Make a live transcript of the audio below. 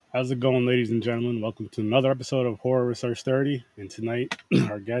How's it going, ladies and gentlemen? Welcome to another episode of Horror Research 30. And tonight,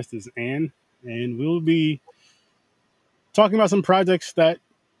 our guest is Anne, and we'll be talking about some projects that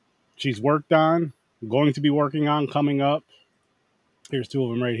she's worked on, going to be working on coming up. Here's two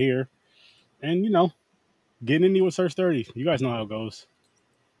of them right here. And, getting into Research 30. You guys know how it goes.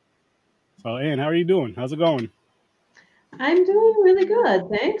 So, Anne, how are you doing? How's it going? I'm doing really good,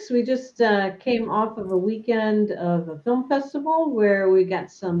 thanks. We just came off of a weekend of a film festival where we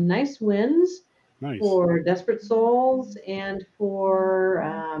got some nice wins Nice. for Desperate Souls and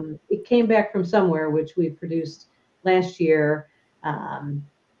for It Came Back from Somewhere, which we produced last year. Um,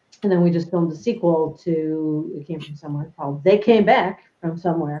 and then we just filmed a sequel to It Came From Somewhere called They Came Back from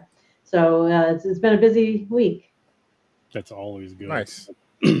Somewhere. So it's been a busy week. That's always good. Nice.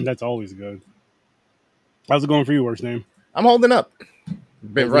 That's always good. How's it going for you, worst name? I'm holding up.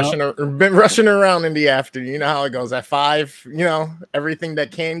 Been Holding up? rushing around in the afternoon. You know how it goes. At 5, everything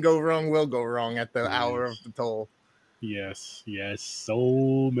that can go wrong will go wrong at the hour of the toll. Yes,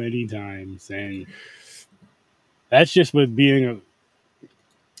 so many times. And that's just with being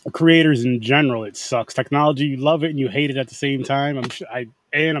creators in general. It sucks. Technology, you love it and you hate it at the same time.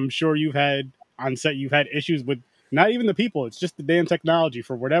 I'm sure you've had on set. You've had issues with not even the people. It's just the damn technology.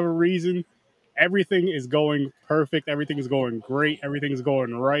 For whatever reason, everything is going perfect. Everything is going great. Everything is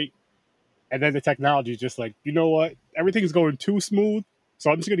going right. And then the technology is just like, you know what? Everything's going too smooth. So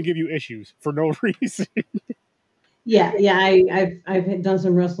I'm just going to give you issues for no reason. Yeah, I've done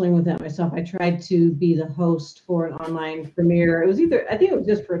some wrestling with that myself. I tried to be the host for an online premiere. It was I think it was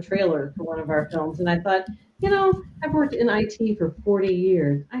just for a trailer for one of our films, and I thought, I've worked in IT for 40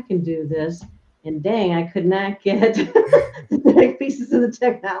 years. I can do this. And dang, I could not get the pieces of the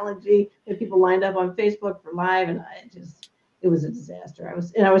technology. And people lined up on Facebook for live, and it was a disaster.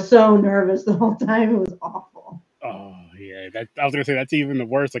 I was so nervous the whole time. It was awful. Oh yeah, I was gonna say that's even the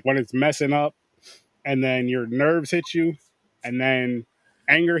worst. Like when it's messing up, and then your nerves hit you, and then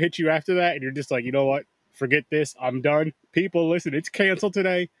anger hits you after that, and you're just like, you know what? Forget this. I'm done. People, listen, it's canceled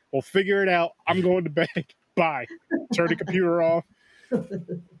today. We'll figure it out. I'm going to bed. Bye. Turn the computer off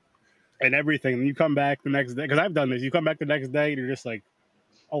and everything. And you come back the next day because I've done this. You come back the next day, and you're just like,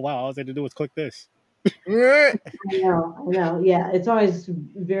 oh wow, all I had to do was click this. I know. Yeah, it's always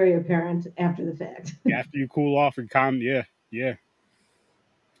very apparent after the fact. After you cool off and calm, yeah.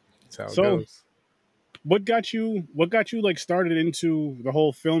 That's how it So, goes. what got you? What got you like started into the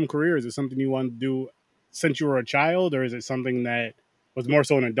whole film career? Is it something you wanted to do since you were a child, or is it something that was more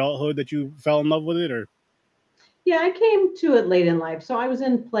so in adulthood that you fell in love with it? Or Yeah, I came to it late in life. So I was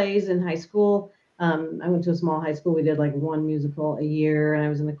in plays in high school. I went to a small high school. We did like one musical a year, and I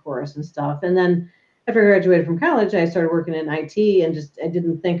was in the chorus and stuff. And then after I graduated from college, I started working in IT and just I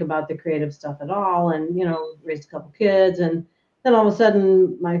didn't think about the creative stuff at all. And raised a couple kids, and then all of a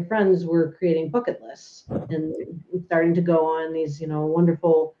sudden, my friends were creating bucket lists and starting to go on these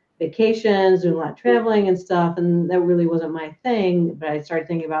wonderful vacations, doing a lot of traveling and stuff. And that really wasn't my thing. But I started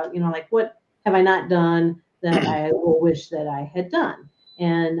thinking about like what have I not done that I will wish that I had done.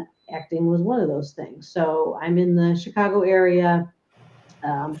 And acting was one of those things. So I'm in the Chicago area.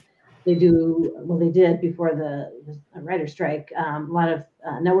 Um, they did before the writer's strike, a lot of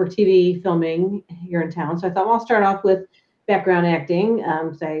network TV filming here in town. So I thought, well, I'll start off with background acting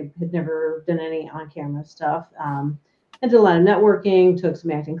because I had never done any on camera stuff. I did a lot of networking, took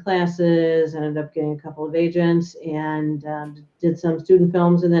some acting classes, ended up getting a couple of agents, and did some student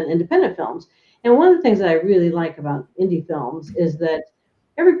films and then independent films. And one of the things that I really like about indie films is that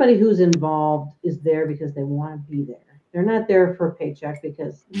everybody who's involved is there because they want to be there. They're not there for a paycheck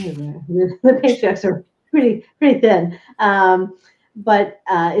because the paychecks are pretty thin. But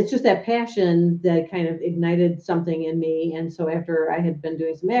it's just that passion that kind of ignited something in me. And so after I had been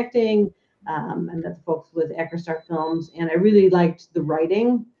doing some acting, I met the folks with Acrostar Films, and I really liked the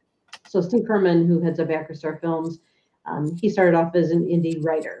writing. So Steve Hermann, who heads up Acrostar Films, he started off as an indie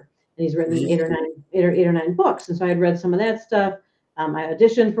writer, and he's written eight or nine books. And so I had read some of that stuff. I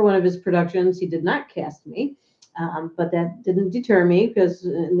auditioned for one of his productions. He did not cast me, but that didn't deter me because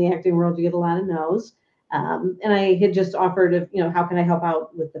in the acting world you get a lot of no's. And I had just offered, if how can I help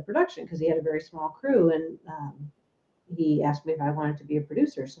out with the production because he had a very small crew, and he asked me if I wanted to be a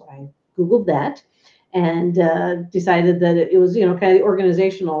producer. So I Googled that and decided that it was, kind of the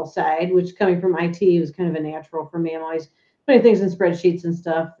organizational side, which coming from IT was kind of a natural for me. I'm always putting things in spreadsheets and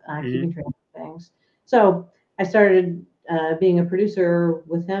stuff, mm-hmm. keeping track of things. So I started being a producer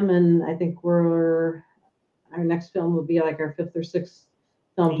with him, and I think our next film will be like our fifth or sixth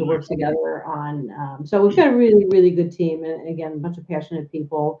film to work together on. So we've got a really, really good team, and again, a bunch of passionate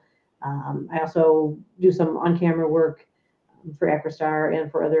people. I also do some on-camera work for Acrostar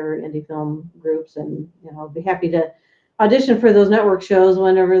and for other indie film groups, and I'll be happy to audition for those network shows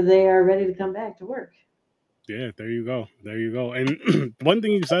whenever they are ready to come back to work. Yeah, there you go. There you go. And one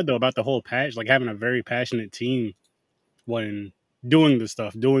thing you said though about the whole patch, like having a very passionate team when doing this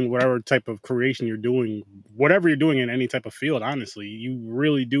stuff, doing whatever type of creation you're doing, whatever you're doing in any type of field, honestly, you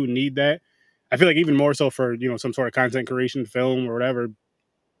really do need that. I feel like even more so for, some sort of content creation, film or whatever,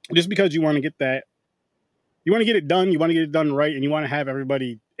 just because you want to get that, you want to get it done, you want to get it done right, and you want to have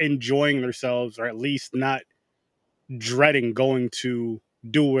everybody enjoying themselves, or at least not dreading going to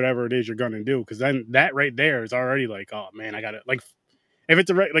do whatever it is you're going to do. Because then that right there is already like, oh man, I got to, like, if it's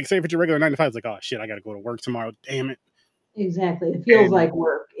like, say if it's a regular 9 to 5, it's like, oh shit, I got to go to work tomorrow. Damn it. Exactly. It feels And like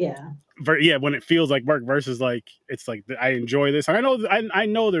work. Yeah. yeah, when it feels like work versus like it's like I enjoy this. And I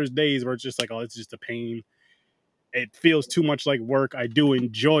know there's days where it's just like, oh, it's just a pain. It feels too much like work. I do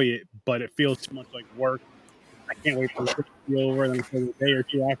enjoy it, but it feels too much like work. I can't wait for it to be over. And then for the day or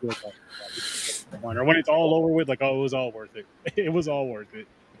two after, like, oh, or when it's all over with, like, oh, it was all worth it. It was all worth it.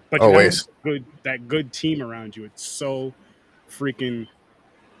 But you have that good team around you. It's so freaking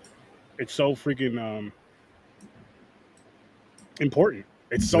important.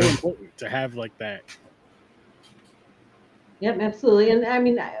 It's so important to have like that. Yep, absolutely. And I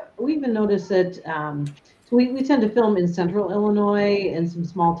mean, we even noticed that. So we tend to film in central Illinois and some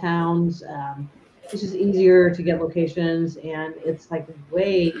small towns. It's just easier to get locations, and it's like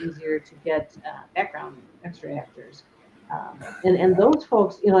way easier to get background extra actors. And those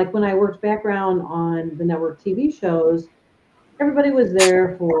folks, like when I worked background on the network TV shows, everybody was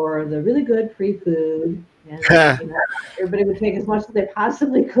there for the really good free food, and everybody would take as much as they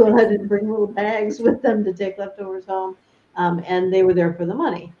possibly could and bring little bags with them to take leftovers home. And they were there for the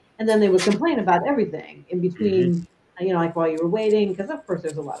money, and then they would complain about everything in between. Like while you were waiting, because of course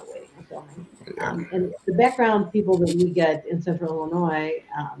there's a lot of waiting and filming. And the background people that we get in Central Illinois,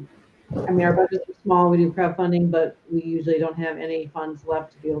 I mean, our budgets are small. We do crowdfunding, but we usually don't have any funds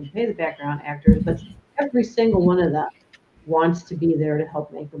left to be able to pay the background actors. But every single one of them wants to be there to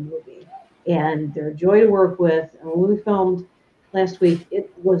help make a movie, and they're a joy to work with. And when we filmed last week,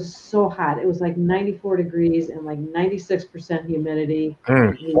 it was so hot. It was like 94 degrees and like 96% humidity.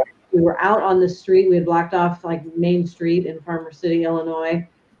 We were out on the street. We had blocked off like Main Street in Farmer City, Illinois.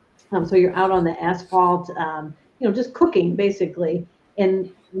 So you're out on the asphalt, just cooking basically. And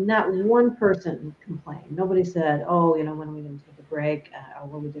not one person complained. Nobody said, oh, when are we going to take a break?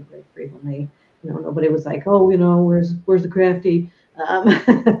 Well, we did break frequently. Nobody was like, oh, where's the crafty?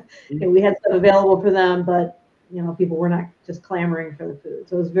 And we had stuff available for them, but people were not just clamoring for the food.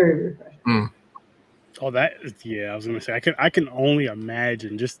 So it was very, very refreshing. Oh, I was gonna say I can only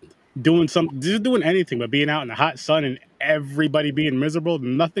imagine just doing anything but being out in the hot sun and everybody being miserable.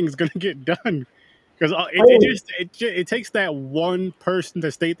 Nothing's gonna get done because it takes that one person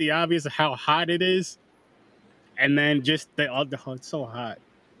to state the obvious of how hot it is, and then just oh, it's so hot.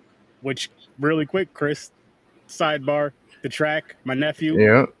 Which really quick, Chris, sidebar, the track, my nephew.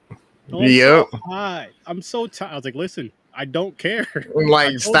 Yeah. Oh, it's so hot. I'm so tired. I was like, listen, I don't care.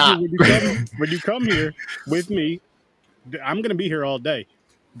 Like, stop. When you come here with me, I'm gonna be here all day.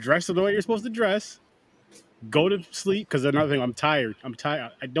 Dress the way you're supposed to dress. Go to sleep because another thing, I'm tired.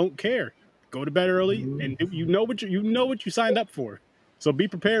 I don't care. Go to bed early, and you know what you signed up for. So be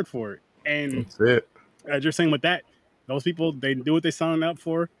prepared for it. And that's it. As you're saying with that, those people, they do what they signed up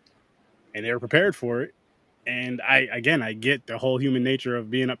for, and they were prepared for it. And I get the whole human nature of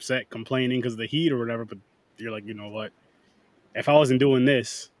being upset, complaining because of the heat or whatever. But you're like, you know what? If I wasn't doing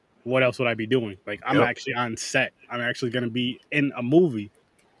this, what else would I be doing? Like, I'm actually on set. I'm actually going to be in a movie.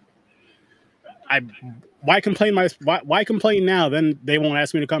 Why complain now? Then they won't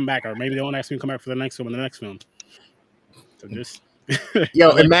ask me to come back, or maybe they won't ask me to come back for the next film and the next film. So just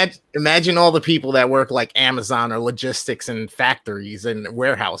imagine all the people that work like Amazon or logistics and factories and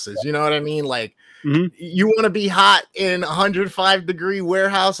warehouses. You know what I mean? Like, you want to be hot in 105-degree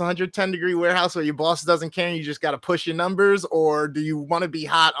warehouse, 110-degree warehouse where your boss doesn't care and you just got to push your numbers? Or do you want to be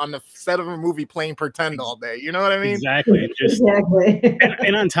hot on the set of a movie playing pretend all day? You know what I mean? Exactly. Exactly.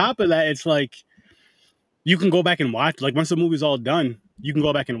 and on top of that, it's like you can go back and watch. Like, once the movie's all done, you can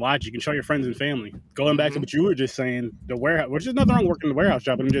go back and watch. You can show your friends and family. Going back to what you were just saying, the warehouse, which is nothing wrong working the warehouse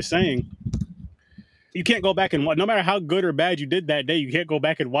job, but I'm just saying, you can't go back and watch. No matter how good or bad you did that day, you can't go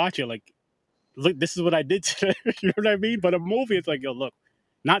back and watch it. Like, look, this is what I did today. You know what I mean? But a movie, it's like, yo, look,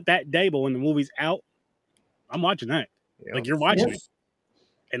 not that day, but when the movie's out, I'm watching that. Yep. Like, you're watching it.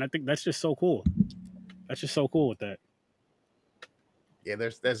 And I think that's just so cool. That's just so cool with that. Yeah,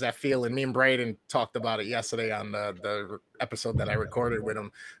 there's that feeling. Me and Braden talked about it yesterday on the episode that I recorded with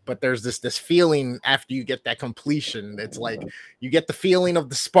him. But there's this feeling after you get that completion. It's like you get the feeling of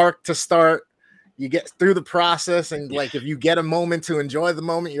the spark to start. You get through the process, and like if you get a moment to enjoy the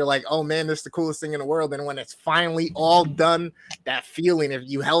moment, you're like, oh man, this is the coolest thing in the world. And when it's finally all done, that feeling, if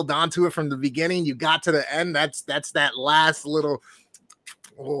you held on to it from the beginning, you got to the end. That's that last little.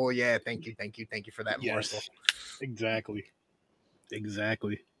 Oh yeah, thank you for that morsel. Exactly.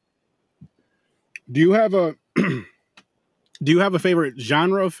 Do you have a favorite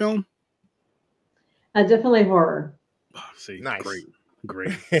genre of film? Definitely horror. Oh, see, nice.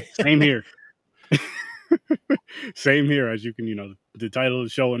 Great. Same here. Same here, as you can, the title of the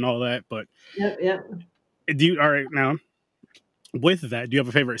show and all that. But Yep. all right, now with that, do you have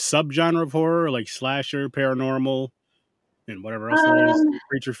a favorite subgenre of horror, like slasher, paranormal, and whatever else there is?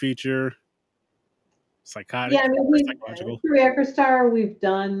 Creature feature, psychotic, psychological. Through Acrostar, we've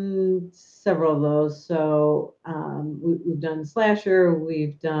done several of those. So we've done slasher,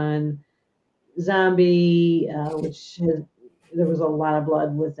 we've done zombie, there was a lot of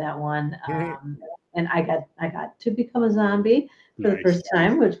blood with that one. And I got to become a zombie for the first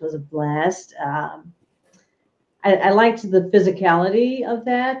time, which was a blast. I liked the physicality of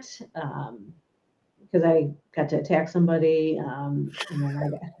that because I got to attack somebody, and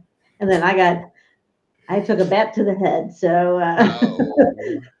then I took a bat to the head. So,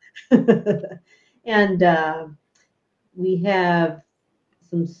 and we have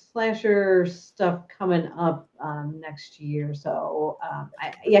some slasher stuff coming up next year. So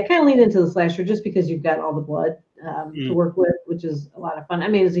I kind of lean into the slasher just because you've got all the blood to work with, which is a lot of fun. I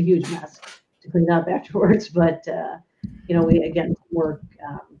mean, it's a huge mess to clean up afterwards, but we again work.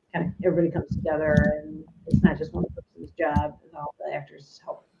 Kind of everybody comes together, and it's not just one person's job, and all the actors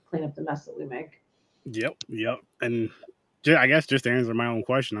help clean up the mess that we make. Yep. And I guess just to answer my own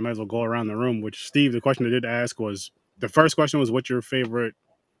question, I might as well go around the room. Which Steve, the question I did ask was, the first question was, what's your favorite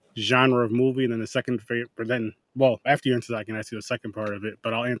genre of movie, and then the second favorite. But then, after you answer that, I can ask you the second part of it.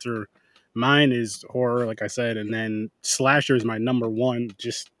 But I'll answer. Mine is horror, like I said, and then slasher is my number one.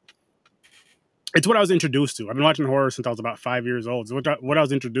 Just it's what I was introduced to. I've been watching horror since I was about 5 years old. So what I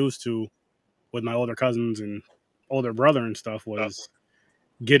was introduced to with my older cousins and older brother and stuff was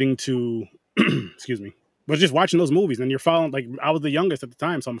getting to, excuse me, was just watching those movies. And you're following, like, I was the youngest at the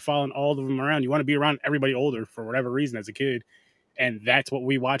time, so I'm following all of them around. You want to be around everybody older for whatever reason as a kid. And that's what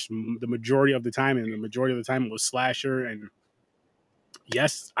we watched the majority of the time. And the majority of the time it was slasher. And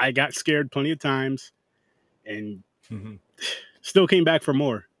yes, I got scared plenty of times and still came back for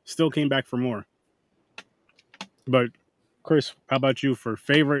more. But Chris, how about you for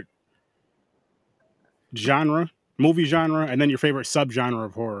favorite movie genre, and then your favorite subgenre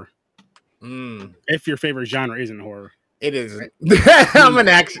of horror? If your favorite genre isn't horror. It isn't. I'm an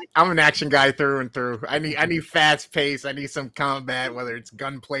action guy through and through. I need fast pace. I need some combat, whether it's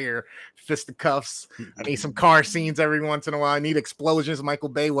gunplay or fisticuffs. I need some car scenes every once in a while. I need explosions. Michael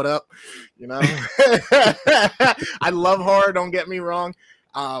Bay, what up? I love horror. Don't get me wrong.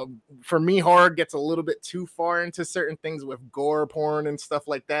 For me, horror gets a little bit too far into certain things with gore porn and stuff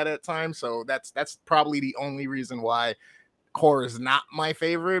like that at times. So that's probably the only reason why horror is not my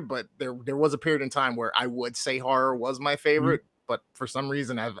favorite, but there was a period in time where I would say horror was my favorite. But for some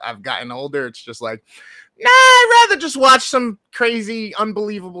reason I've gotten older. It's just like, nah, I'd rather just watch some crazy,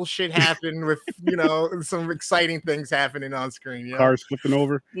 unbelievable shit happen with, some exciting things happening on screen. Cars flipping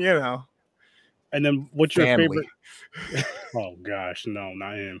over. And then what's your favorite? Oh gosh, no,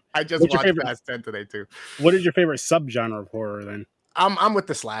 not him. I just watched Fast 10 today too. What is your favorite subgenre of horror then? I'm with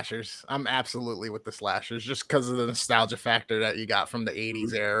the slashers. I'm absolutely with the slashers just because of the nostalgia factor that you got from the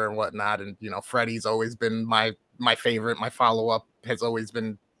 80s era and whatnot. And, Freddy's always been my favorite. My follow-up has always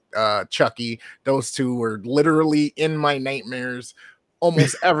been Chucky. Those two were literally in my nightmares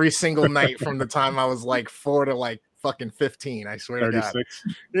almost every single night from the time I was like 4 to like fucking 15. I swear 36.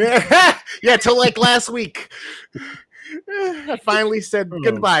 To God. Yeah, till like last week. I finally said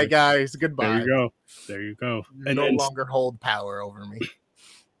goodbye, guys. Goodbye. There you go. And no longer hold power over me.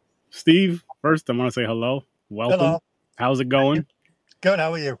 Steve, first I want to say hello. Welcome. Hello. How's it going? Good.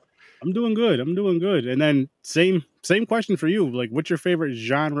 How are you? I'm doing good. And then same question for you. Like, what's your favorite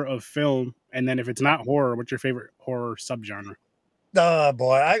genre of film? And then if it's not horror, what's your favorite horror subgenre?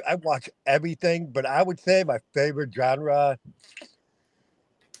 Boy, I watch everything, but I would say my favorite genre,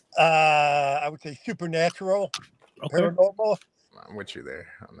 I would say supernatural, paranormal. I'm with you there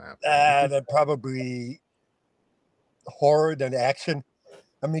on that. Then probably horror, then action.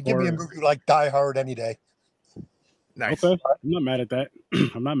 I mean, give me a movie like Die Hard any day. Nice. Okay. I'm not mad at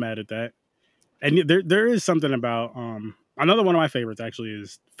that. And there is something about, I Another one of my favorites actually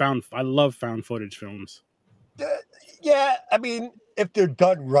is I love found footage films. Yeah, I mean, if they're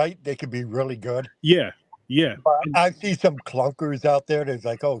done right, they can be really good. Yeah, yeah. But I see some clunkers out there that's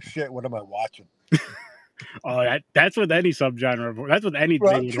like, oh shit, what am I watching? Oh, that's with any subgenre. That's with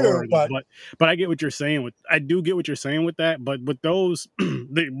anything with Sure, horror. But I get what you're saying with. I do get what you're saying with that. But with those,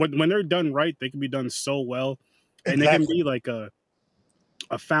 when they're done right, they can be done so well, and they can be like a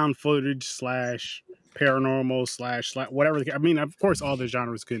found footage slash paranormal slash whatever. I mean, of course, all the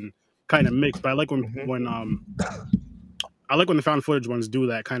genres can kind of mix. But I like when I like when the found footage ones do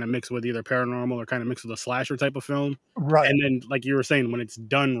that kind of mix with either paranormal or kind of mix with a slasher type of film. Right. And then, like you were saying, when it's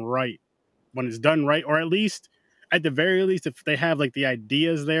done right, or at least at the very least, if they have like the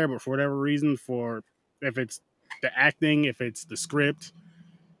ideas there, but for whatever reason, if it's the acting, if it's the script,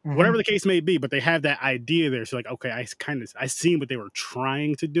 whatever the case may be, but they have that idea there. So like, okay, I seen what they were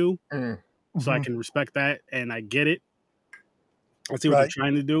trying to do, so I can respect that and I get it. I see what they're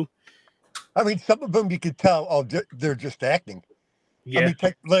trying to do. I mean, some of them you could tell, oh, they're just acting. Yeah. I mean,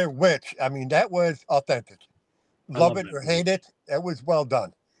 take Blair Witch. I mean, that was authentic. Love it or hate it, that was well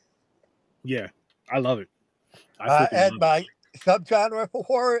done. Yeah, I love it. And my subgenre for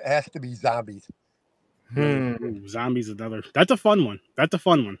horror has to be zombies. Ooh, zombies that's a fun one. That's a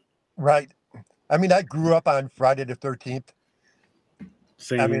fun one. Right. I mean, I grew up on Friday the 13th.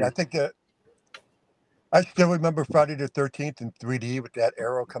 Same I mean, here. I think I still remember Friday the 13th in 3D with that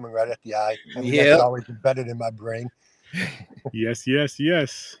arrow coming right at the eye. I mean, that's always embedded in my brain. Yes.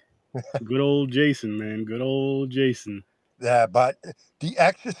 Good old Jason, man. Good old Jason. Yeah, but The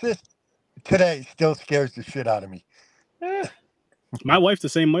Exorcist today still scares the shit out of me. My wife's the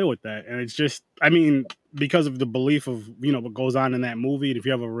same way with that. And it's just, I mean, because of the belief of, what goes on in that movie. And if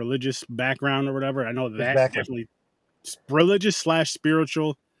you have a religious background or whatever, I know that definitely religious /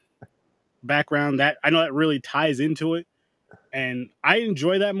 spiritual background, that I know that really ties into it. And I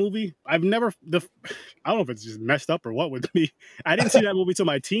enjoy that movie. I don't know if it's just messed up or what with me. I didn't see that movie till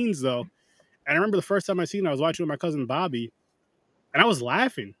my teens though. And I remember the first time I seen it, I was watching with my cousin Bobby, and I was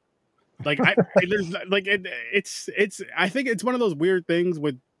laughing. Like it's I think it's one of those weird things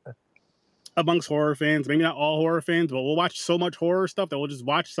with amongst horror fans. Maybe not all horror fans, but we'll watch so much horror stuff that we'll just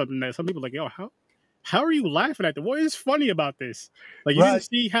watch something that some people are like, yo, how are you laughing at that? What is funny about this? Like, you didn't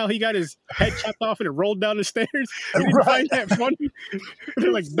see how he got his head chopped off and it rolled down the stairs? You didn't find that funny?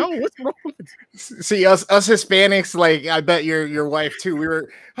 They're like, no, what's wrong with this? See, us Hispanics, like, I bet your wife too. We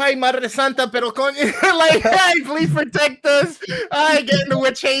were, hi, Madre Santa, pero con, like, hey, please protect us. I getting the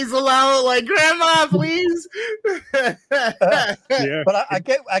witch hazel out, like, Grandma, please. Yeah. But I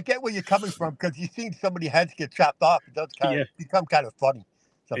get where you're coming from, because you've seen so many heads get chopped off. It does become kind of funny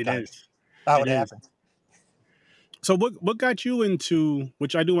sometimes. It is. How it happens. So what got you into,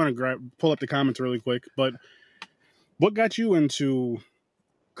 which I do want to pull up the comments really quick, but what got you into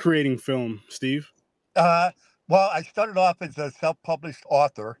creating film, Steve? Well, I started off as a self-published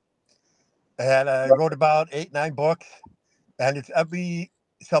author, and I wrote about 8-9 books, and it's every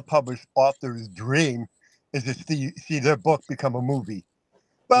self-published author's dream is to see their book become a movie.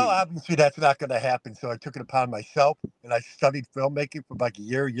 Well, obviously that's not going to happen, so I took it upon myself, and I studied filmmaking for like a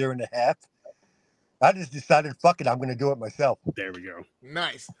year and a half. I just decided, fuck it, I'm going to do it myself. There we go.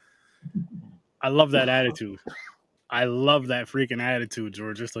 Nice. I love that attitude. I love that freaking attitude,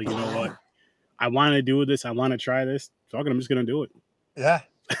 George. Just like, you know what? I want to do this. I want to try this. So I'm just going to do it. Yeah.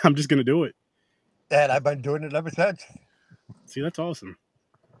 I'm just going to do it. And I've been doing it ever since. See, that's awesome.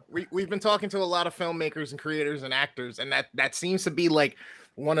 We've been talking to a lot of filmmakers and creators and actors, and that seems to be like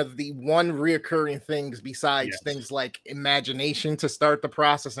one reoccurring things besides things like imagination to start the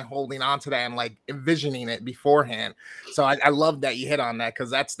process and holding on to that and like envisioning it beforehand. So I love that you hit on that, because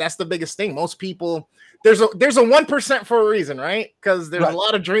that's the biggest thing. Most people, there's a 1% for a reason, right? Because there's a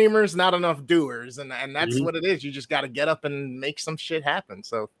lot of dreamers, not enough doers, and that's what it is. You just got to get up and make some shit happen.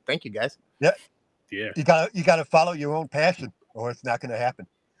 So thank you, guys. Yeah. You gotta follow your own passion, or it's not going to happen.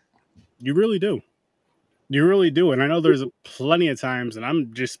 You really do. You really do. And I know there's plenty of times, and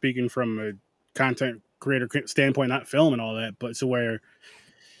I'm just speaking from a content creator standpoint, not film and all that, but so where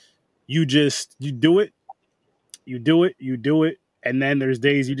you do it, and then there's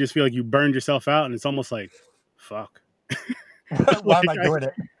days you just feel like you burned yourself out, and it's almost like, fuck. Why am I doing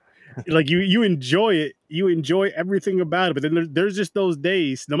it? Like you enjoy it, you enjoy everything about it, but then there's just those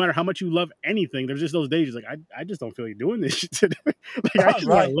days, no matter how much you love anything, there's just those days you're like, I just don't feel like doing this shit today. Like, I just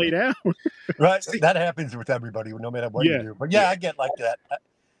want to lay down. Right. That happens with everybody, no matter what you do. But I get like that.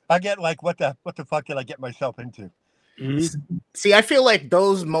 I get like, what the fuck did I get myself into? Mm-hmm. See, I feel like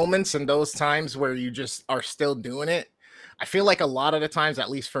those moments and those times where you just are still doing it, I feel like a lot of the times,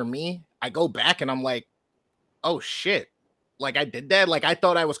 at least for me, I go back and I'm like, oh shit, like I did that. Like I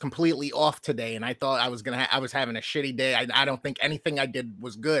thought I was completely off today, and I thought I was I was having a shitty day. I don't think anything I did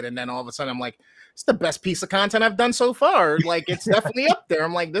was good. And then all of a sudden I'm like, it's the best piece of content I've done so far. Like it's definitely up there.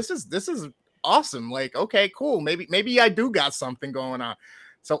 I'm like, this is awesome. Like, okay, cool. Maybe I do got something going on.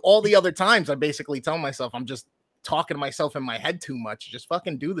 So all the other times I basically tell myself I'm just talking to myself in my head too much. Just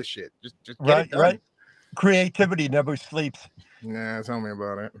fucking do the shit. Just get it done. Right. Creativity never sleeps. Nah, tell me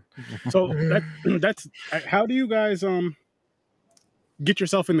about it. So that's how do you guys get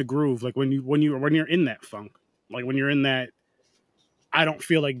yourself in the groove? Like when you're in that funk, like when you're in that, I don't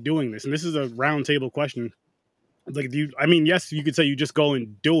feel like doing this. And this is a round table question. Like, yes, you could say you just go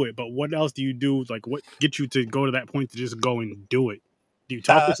and do it, but what else do you do? Like, what gets you to go to that point to just go and do it? Do you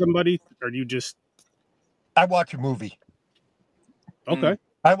talk to somebody, or do you just? I watch a movie. Okay.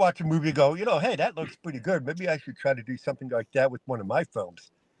 I watch a movie and go, hey, that looks pretty good. Maybe I should try to do something like that with one of my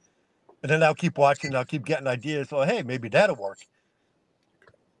films. And then I'll keep watching. I'll keep getting ideas. Well, hey, maybe that'll work.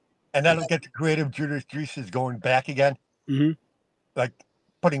 And that'll get the creative juices going back again. Mm-hmm. Like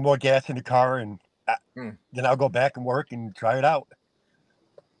putting more gas in the car, and then I'll go back and work and try it out.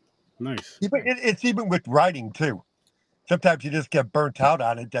 Nice. It's even with writing too. Sometimes you just get burnt out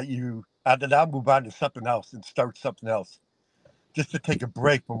on it then I'll move on to something else and start something else, just to take a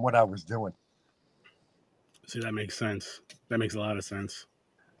break from what I was doing. See, that makes sense. That makes a lot of sense.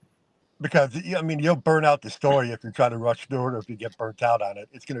 Because you'll burn out the story if you try to rush through it, or if you get burnt out on it,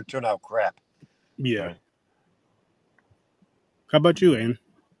 it's going to turn out crap. Yeah. So. How about you, Ann?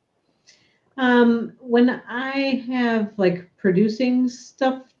 When I have like producing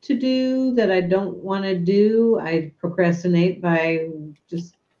stuff to do that I don't want to do, I procrastinate by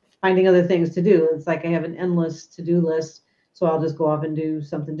just finding other things to do. It's like I have an endless to-do list, so I'll just go off and do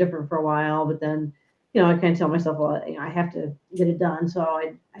something different for a while. But then, I kind of tell myself, well, I have to get it done. So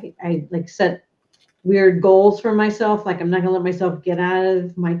I like set weird goals for myself. Like I'm not gonna let myself get out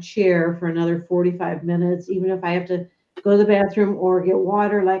of my chair for another 45 minutes, even if I have to go to the bathroom or get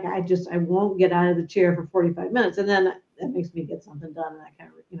water. Like I won't get out of the chair for 45 minutes. And then that makes me get something done. And I kind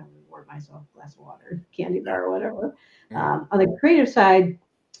of, reward myself, a glass of water, candy bar, or whatever. On the creative side,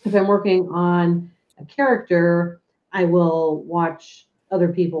 if I'm working on a character, I will watch other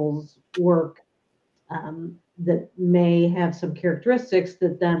people's work that may have some characteristics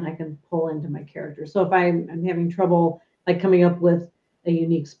that then I can pull into my character. So if I'm having trouble like coming up with a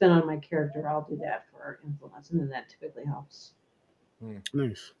unique spin on my character, I'll do that for influence, and then that typically helps.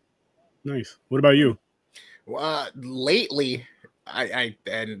 Nice. What about you? Lately, I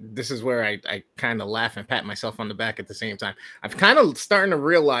and this is where I kind of laugh and pat myself on the back at the same time. I've kind of starting to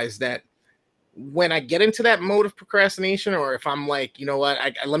realize that when I get into that mode of procrastination, or if I'm like, you know what,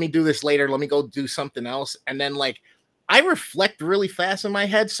 let me do this later, let me go do something else, and then like I reflect really fast in my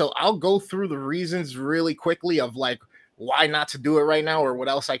head, so I'll go through the reasons really quickly of like why not to do it right now, or what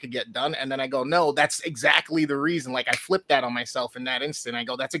else I could get done, and then I go, no, that's exactly the reason. Like I flip that on myself in that instant. I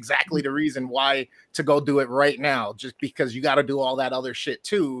go, that's exactly the reason why to go do it right now, just because you got to do all that other shit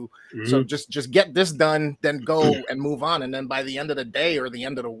too. So just get this done, then go and move on. And then by the end of the day or the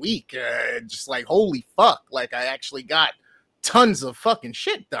end of the week, just like, holy fuck, like I actually got tons of fucking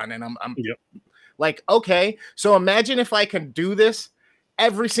shit done. And I'm like, okay, so imagine if I can do this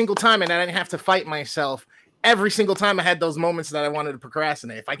every single time and I didn't have to fight myself every single time I had those moments that I wanted to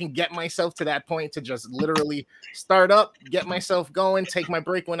procrastinate. If I can get myself to that point to just literally start up, get myself going, take my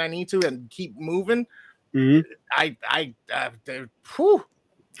break when I need to, and keep moving, whew,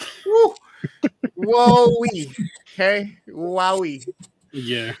 whoa-wee, okay, wowie.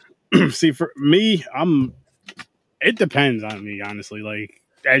 Yeah. See, for me, it depends on me, honestly. Like,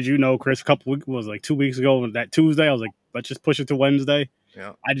 as you know, Chris, a couple weeks, was like 2 weeks ago, that Tuesday, I was like, let's just push it to Wednesday.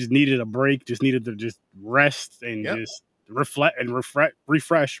 Yeah. I just needed a break, just needed to just rest and just reflect and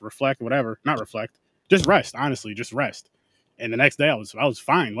reflect, whatever. Not reflect, just rest, honestly, just rest. And the next day I was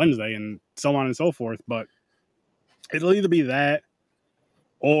fine, Wednesday, and so on and so forth. But it'll either be that,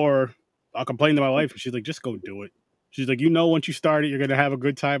 or I'll complain to my wife, and she's like, just go do it. She's like, once you start it, you're going to have a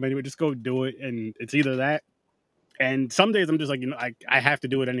good time anyway. Just go do it. And it's either that. And some days I'm just like, I have to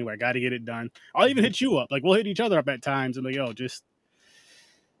do it anyway. I got to get it done. I'll even hit you up. Like, we'll hit each other up at times and like, yo, just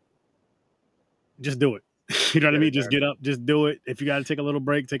do it. You know what I mean? Just get up, just do it. If you got to take a little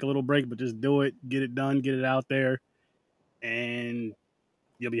break, but just do it, get it done, get it out there, and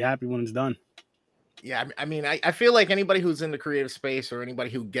you'll be happy when it's done. Yeah, I mean, I feel like anybody who's in the creative space or anybody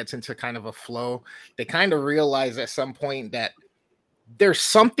who gets into kind of a flow, they kind of realize at some point that there's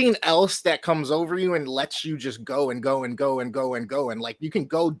something else that comes over you and lets you just go and go and go and go and go. And like you can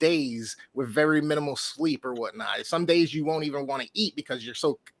go days with very minimal sleep or whatnot. Some days you won't even want to eat because you're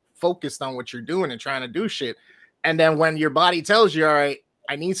so focused on what you're doing and trying to do shit And then when your body tells you, all right,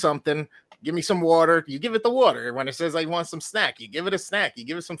 I need something, give me some water, you give it the water. When it says I want some snack, you give it a snack, you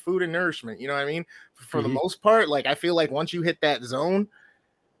give it some food and nourishment. You know what I mean? For the most part, like I feel like once you hit that zone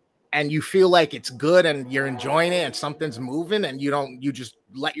and you feel like it's good and you're enjoying it and something's moving and you just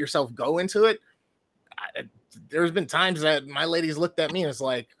let yourself go into it. There's been times that my ladies looked at me and it's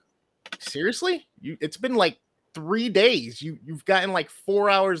like, seriously? It's been like 3 days. You've gotten like 4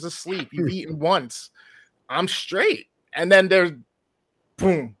 hours of sleep. You've eaten once. I'm straight. And then there's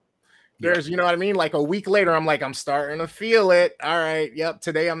boom. There's, you know what I mean? Like a week later, I'm like, I'm starting to feel it. All right. Yep.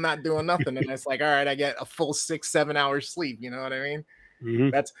 Today I'm not doing nothing. And it's like, all right, I get a full 6-7 hours sleep. You know what I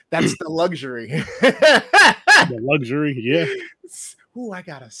mean? That's the luxury. The luxury, yeah. Ooh, I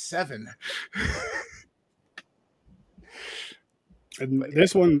got a 7. And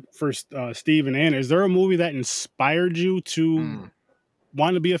this one for Steve and Anna, is there a movie that inspired you to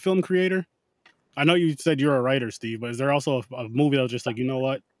want to be a film creator? I know you said you're a writer, Steve, but is there also a movie that was just like, you know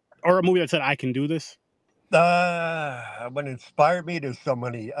what? Or a movie that said, I can do this? What inspired me, there's so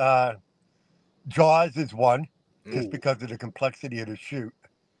many. Jaws is one, just because of the complexity of the shoot.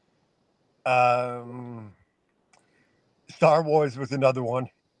 Star Wars was another one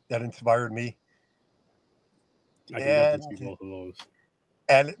that inspired me. I can definitely see both of those.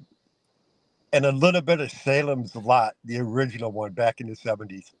 And a little bit of Salem's Lot, the original one back in the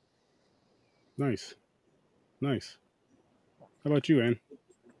 70s. Nice. How about you, Ann?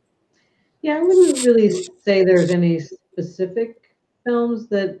 Yeah, I wouldn't really say there's any specific films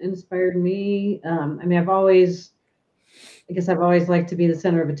that inspired me. I mean, I've always liked to be the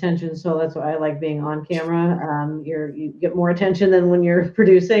center of attention, so that's why I like being on camera. You get more attention than when you're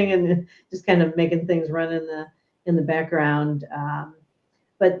producing and just kind of making things run in the background.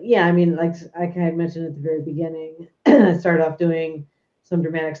 But yeah, I mean, like I had mentioned at the very beginning, I started off doing some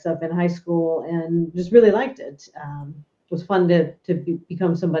dramatic stuff in high school and just really liked it. It was fun to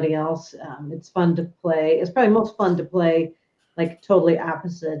become somebody else. It's fun to play. It's probably most fun to play like totally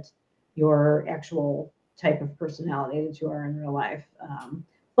opposite your actual type of personality that you are in real life.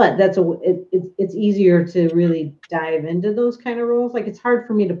 But it's easier to really dive into those kind of roles. Like it's hard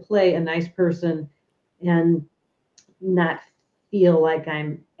for me to play a nice person and not feel like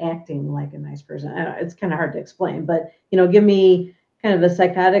I'm acting like a nice person. I don't know, it's kind of hard to explain, but give me kind of a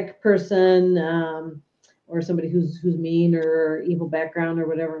psychotic person or somebody who's mean or evil background or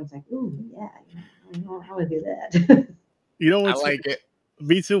whatever. And it's like, ooh, yeah, I know how to do that. I like it.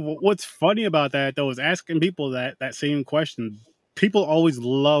 Me too. What's funny about that though is asking people that same question. People always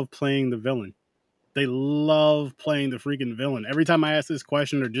love playing the villain. They love playing the freaking villain. Every time I ask this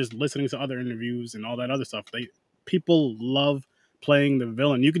question or just listening to other interviews and all that other stuff, people love playing the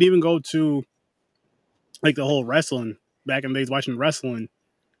villain. You could even go to like the whole wrestling back in the days, watching wrestling.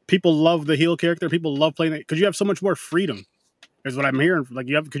 People love the heel character. People love playing it because you have so much more freedom. Is what I'm hearing. Like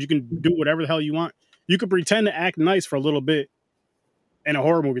because you can do whatever the hell you want. You could pretend to act nice for a little bit in a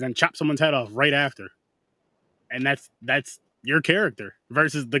horror movie, then chop someone's head off right after, and that's your character.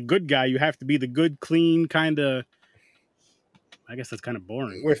 Versus the good guy, you have to be the good, clean kind of. I guess that's kind of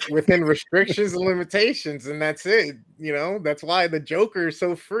boring. Within restrictions and limitations, and that's it. That's why the Joker is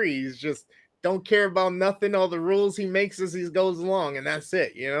so free. He's just don't care about nothing. All the rules he makes as he goes along, and that's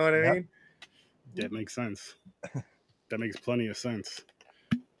it. You know what I mean? That makes sense. That makes plenty of sense.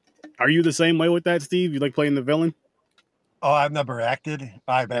 Are you the same way with that, Steve? You like playing the villain? Oh, I've never acted.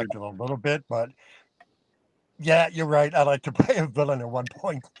 I've acted a little bit, but yeah, you're right. I like to play a villain at one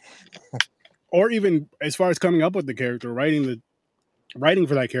point. Or even as far as coming up with the character, writing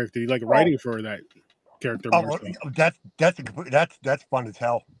for that character. You like writing for that character more so. That's fun as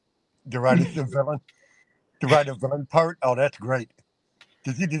hell. To write the villain, to write a villain part. Oh, that's great.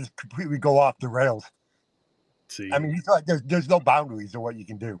 Because you just completely go off the rails. See, I mean, there's no boundaries of what you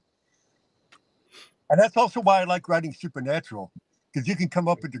can do. And that's also why I like writing supernatural, because you can come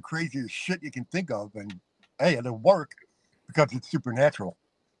up with the craziest shit you can think of, and hey, it'll work because it's supernatural.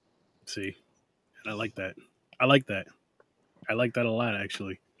 See, and I like that. I like that a lot,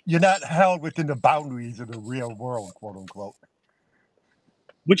 actually. You're not held within the boundaries of the real world, quote unquote.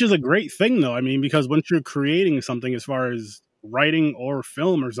 Which is a great thing, though. I mean, because once you're creating something, as far as writing or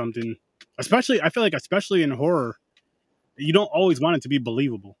film or something, I feel like especially in horror, you don't always want it to be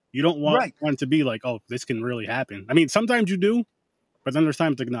believable. You don't want it to be like, oh, this can really happen. I mean, sometimes you do, but then there's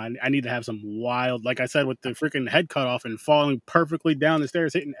times like, no, I need to have some wild, like I said, with the freaking head cut off and falling perfectly down the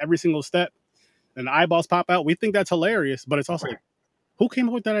stairs, hitting every single step, and the eyeballs pop out. We think that's hilarious, but it's also like, who came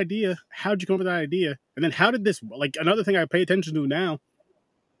up with that idea? How did you come up with that idea? And then how did this, like another thing I pay attention to now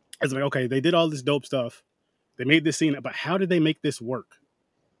is like, okay, they did all this dope stuff. They made this scene, but how did they make this work?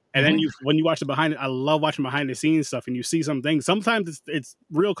 And then when you watch I love watching behind the scenes stuff, and you see some things. Sometimes it's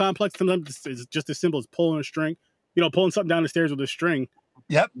real complex. Sometimes it's just as simple as pulling a string, pulling something down the stairs with a string.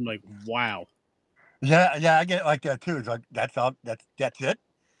 Yep. I'm like, wow. Yeah, I get it like that too. It's like that's all. That's it.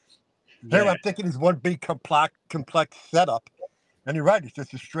 Here I'm thinking is one big complex setup, and you're right. It's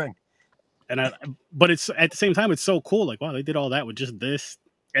just a string. But it's at the same time, it's so cool. Like, wow, they did all that with just this,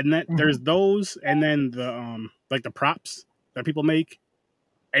 and then there's those, and then the like the props that people make,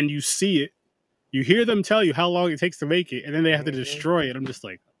 and you see it, you hear them tell you how long it takes to make it, and then they have to destroy it. I'm just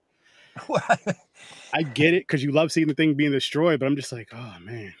like, I get it because you love seeing the thing being destroyed, but I'm just like, oh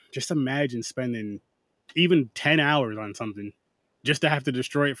man, just imagine spending even 10 hours on something just to have to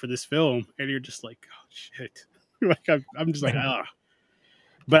destroy it for this film, and you're just like, oh shit. Like I'm just like, ah.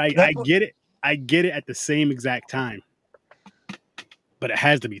 But I get it. I get it at the same exact time. But it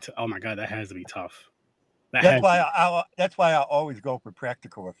has to be. Oh my god, that has to be tough. That's why I always go for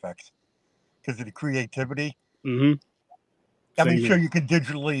practical effects because of the creativity. Mm-hmm. I mean, sure, you can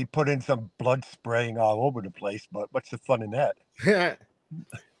digitally put in some blood spraying all over the place, but what's the fun in that?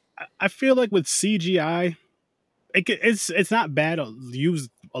 I feel like with CGI, it's not bad to use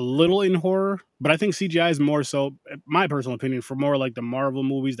a little in horror, but I think CGI is more so, my personal opinion, for more like the Marvel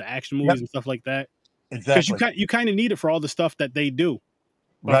movies, the action movies, and stuff like that. Exactly. Because you kind of need it for all the stuff that they do.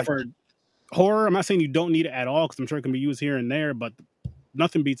 But for horror, I'm not saying you don't need it at all, because I'm sure it can be used here and there, but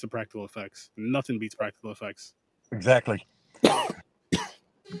nothing beats the practical effects. Nothing beats practical effects. Exactly.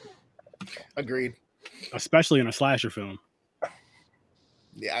 Agreed. Especially in a slasher film.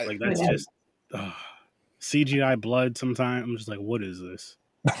 Yeah. Like, that's just CGI blood sometimes. I'm just like, what is this?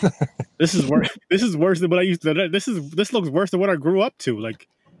 This is worse. This is worse than what I used to. This looks worse than what I grew up to. Like,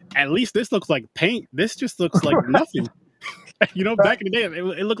 at least this looks like paint. This just looks like nothing. Back in the day,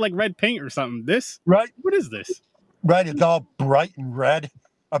 it looked like red paint or something. This, right? What is this? Right, it's all bright and red.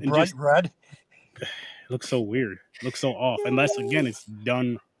 Red. It looks so weird. It looks so off. Unless again, it's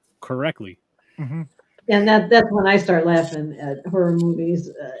done correctly. Mm-hmm. And that's when I start laughing at horror movies.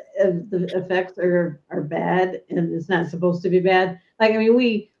 If the effects are bad and it's not supposed to be bad. Like, I mean,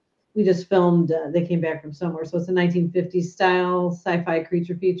 we just filmed. They came back from somewhere, so it's a 1950s style sci-fi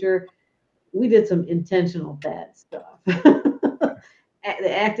creature feature. We did some intentional bad stuff. The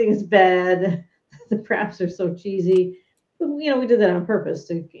acting is bad. The props are so cheesy. But, we did that on purpose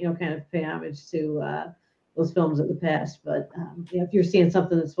to kind of pay homage to those films of the past. But if you're seeing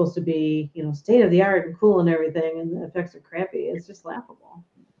something that's supposed to be state of the art and cool and everything, and the effects are crappy, it's just laughable.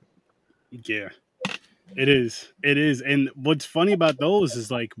 Yeah, it is. And what's funny about those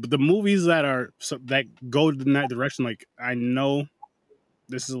is like the movies that go in that direction. Like, I know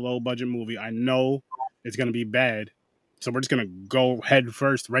this is a low budget movie. I know it's gonna be bad, so we're just gonna go head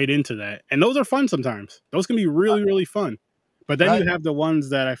first right into that. And those are fun sometimes. Those can be really, really fun. But then you have the ones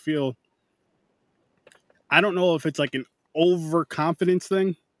that I feel, I don't know if it's like an overconfidence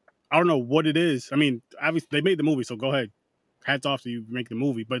thing. I don't know what it is. I mean, obviously they made the movie, so go ahead. Hats off to you make the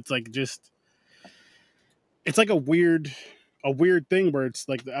movie. But it's like it's like a weird thing where it's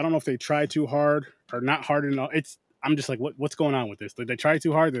like, I don't know if they try too hard or not hard enough. I'm just like, what's going on with this? Did they try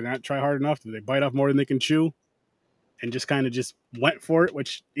too hard? Did they not try hard enough? Did they bite off more than they can chew? And just kind of just went for it,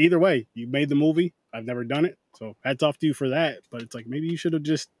 which either way, you made the movie. I've never done it, so hats off to you for that. But it's like, maybe you should have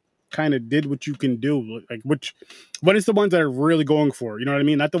just kind of did what you can do. Like, what is the ones that are really going for it? You know what I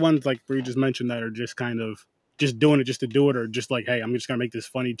mean? Not the ones like where you just mentioned that are just kind of just doing it just to do it, or just like, hey, I'm just gonna make this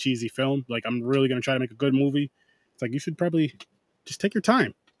funny, cheesy film. Like, I'm really gonna try to make a good movie. It's like, you should probably just take your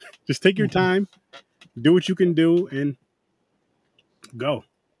time. Just take your time, do what you can do, and go.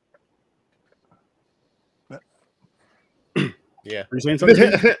 Yeah. Are you saying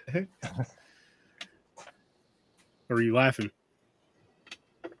something? Or are you laughing?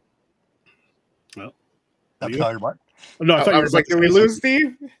 Well, I'm sorry, what? No, I was like, did we lose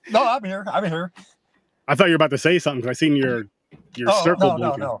Steve? No, I'm here. I thought you were about to say something because I seen your circle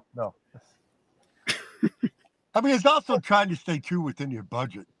blinking. No. I mean, it's also trying to stay true within your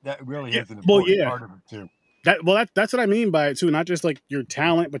budget. That really is an important part of it too. That's what I mean by it too. Not just like your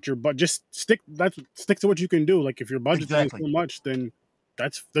talent, but just stick to what you can do. Like, if your budget's only so much, then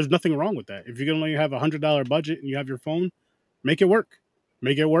there's nothing wrong with that. If you can only have $100 budget and you have your phone, make it work,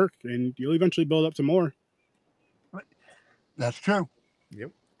 and you'll eventually build up to more. That's true.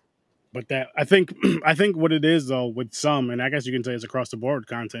 Yep. But that I think what it is though with some, and I guess you can say it's across the board,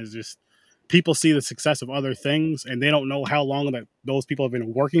 content is just people see the success of other things and they don't know how long that those people have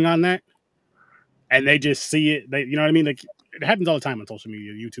been working on that, and they just see it. You know what I mean? Like, it happens all the time on social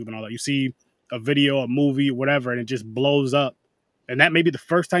media, YouTube, and all that. You see a video, a movie, whatever, and it just blows up, and that may be the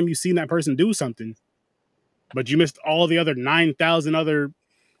first time you've seen that person do something, but you missed all the other 9,000 other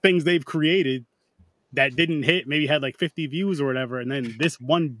things they've created that didn't hit, maybe had like 50 views or whatever, and then this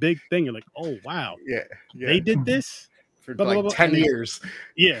one big thing, you're like, oh wow, Yeah. they did this For blah, blah, like blah, 10 years.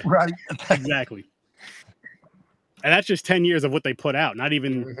 Yeah, Right. exactly. And that's just 10 years of what they put out, not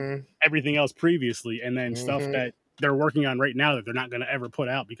even everything else previously, and then stuff that they're working on right now that they're not going to ever put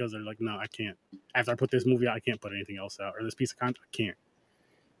out because they're like, no, I can't. After I put this movie out, I can't put anything else out, or this piece of content, I can't.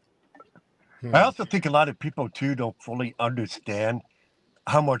 I also think a lot of people too don't fully understand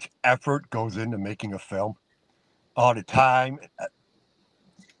how much effort goes into making a film all the time.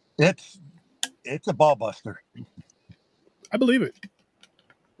 It's a ball buster. I believe it.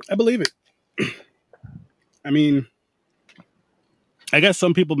 I mean, I guess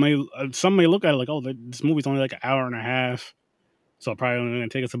some people may look at it like, oh, this movie's only like an hour and a half, so probably only going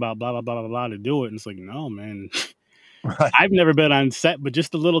to take us about blah blah blah blah blah to do it. And it's like, no, man. Right. I've never been on set, but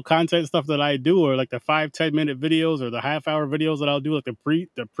just the little content stuff that I do, or like the 5-10 minute videos or the half-hour videos that I'll do, like the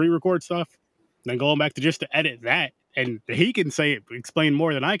pre-record stuff, then going back to just to edit that. And he can explain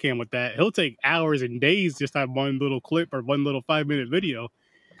more than I can with that. He'll take hours and days just on one little clip or one little 5-minute video.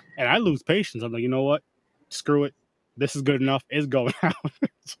 And I lose patience. I'm like, you know what? Screw it. This is good enough. It's going out.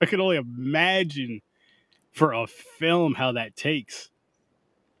 So I can only imagine for a film how that takes.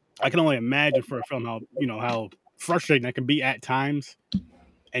 I can only imagine for a film how frustrating that can be at times.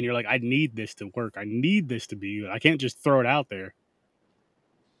 And you're like, I need this to work. I need this to be good. I can't just throw it out there.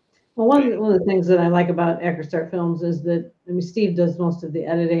 Well, one of the things that I like about ActorStart Films is that, I mean, Steve does most of the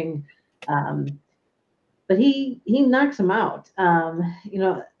editing, but he knocks them out.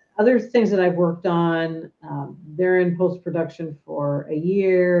 Other things that I've worked on, they're in post-production for a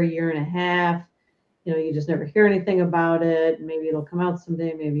year and a half. You just never hear anything about it. Maybe it'll come out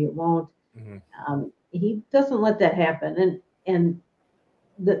someday, maybe it won't. He doesn't let that happen. And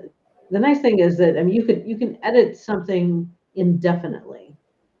the nice thing is that, I mean, you can edit something indefinitely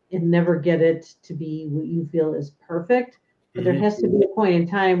and never get it to be what you feel is perfect. But there has to be a point in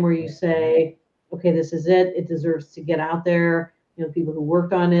time where you say, okay, this is it. It deserves to get out there. People who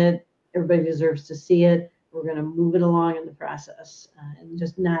worked on it, everybody deserves to see it. We're going to move it along in the process and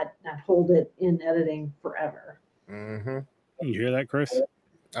just not hold it in editing forever. You hear that, Chris?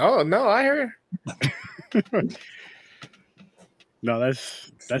 Oh no, I heard. No,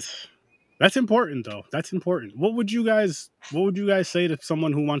 that's important though. That's important. What would you guys say to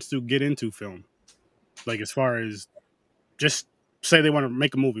someone who wants to get into film? Like, as far as just say they want to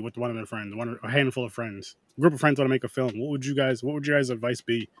make a movie with one of their friends, a handful of friends, a group of friends want to make a film. What would your guys' advice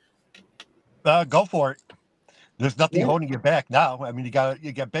be? Go for it. There's nothing holding you back now. I mean, you got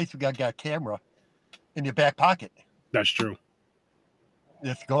a camera in your back pocket. That's true.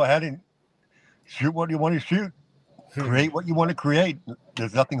 Just go ahead and shoot what you want to shoot. Create what you want to create.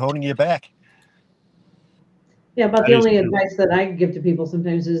 There's nothing holding you back. Yeah, but the only advice that I give to people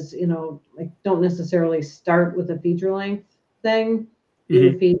sometimes is, like, don't necessarily start with a feature length thing. Do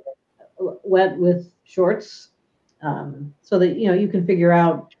your feet wet with shorts, so that you can figure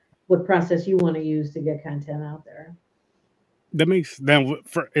out what process you want to use to get content out there. That makes then,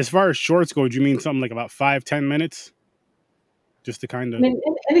 for as far as shorts go, do you mean something like about 5-10 minutes? Just to kind of, I mean,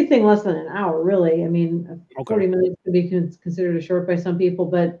 anything less than an hour, really. I mean, 40 minutes could be considered a short by some people,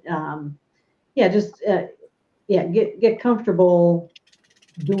 but get comfortable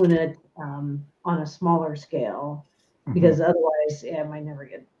doing it on a smaller scale, because otherwise, it might never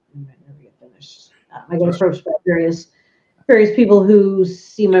get finished. I get approached by various people who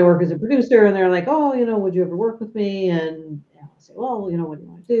see my work as a producer, and they're like, "Oh, would you ever work with me?" And I say, "Well, what do you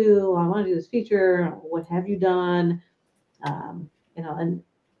want to do? I want to do this feature. What have you done?" And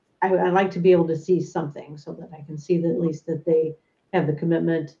I like to be able to see something so that I can see that at least that they have the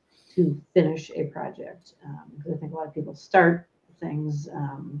commitment to finish a project. Because I think a lot of people start things,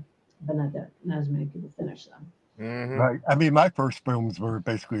 but not as many people finish them. Right. I mean, my first films were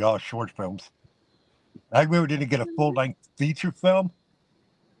basically all short films. I really didn't get a full-length feature film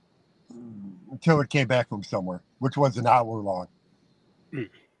until it came back from somewhere, which was an hour long.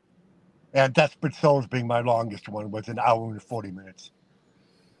 And Desperate Souls being my longest one was an hour and 40 minutes.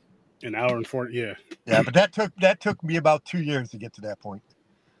 An hour and 40, yeah. Yeah, but that took me about 2 years to get to that point.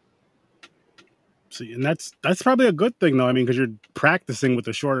 See, and that's probably a good thing though. I mean, because you're practicing with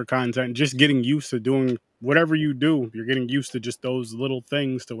the shorter content, just getting used to doing whatever you do. You're getting used to just those little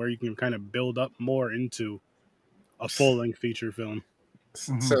things to where you can kind of build up more into a full-length feature film.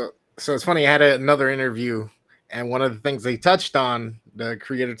 So it's funny. I had another interview, and one of the things the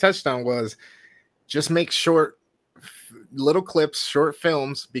creator touched on, was just make short little clips, short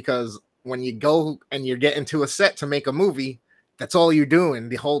films, because when you go and you're getting to a set to make a movie, that's all you're doing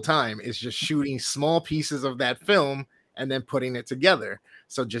the whole time is just shooting small pieces of that film and then putting it together.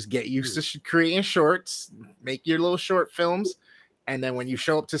 So just get used to creating shorts, make your little short films. And then when you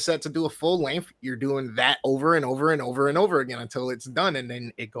show up to set to do a full length, you're doing that over and over and over and over again until it's done. And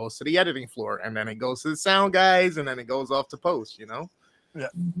then it goes to the editing floor, and then it goes to the sound guys, and then it goes off to post, you know? Yeah,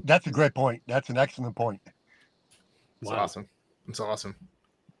 that's a great point. That's an excellent point. It's awesome. It's awesome.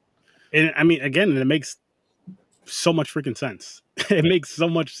 And I mean, again, it makes so much freaking sense. It makes so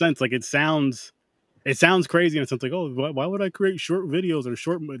much sense. Like it sounds crazy, and it sounds like, oh, why would I create short videos or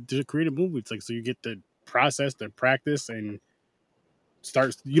to create a movie? It's like, so you get to process, to practice, and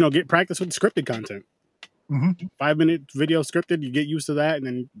start, get practice with scripted content. 5-minute video scripted, you get used to that, and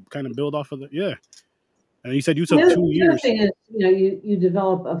then you kind of build off of it. Yeah. And you said you took 2 years. The thing is, you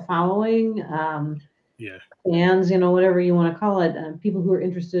develop a following, yeah, fans, whatever you want to call it, people who are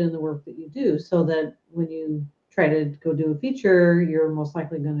interested in the work that you do, so that when you try to go do a feature, you're most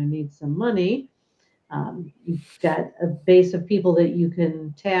likely going to need some money. You've got a base of people that you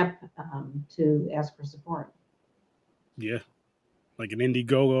can tap to ask for support. Yeah. Like an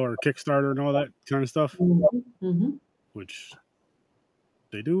Indiegogo or Kickstarter and all that kind of stuff, which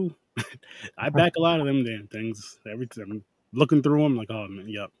they do. I back a lot of them damn things. Every time I'm looking through them, like, oh man,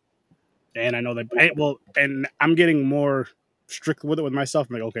 yep. And I know that. And I'm getting more strict with it with myself.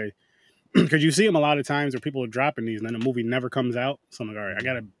 I'm like, okay, because you see them a lot of times where people are dropping these, and then the movie never comes out. So I'm like, all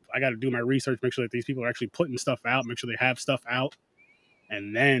right, I gotta do my research, make sure that these people are actually putting stuff out, make sure they have stuff out,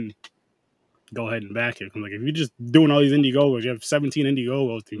 and then go ahead and back it. I'm like, if you're just doing all these Indiegogos, you have 17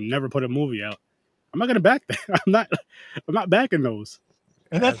 Indiegogos, you never put a movie out, I'm not gonna back that. I'm not backing those.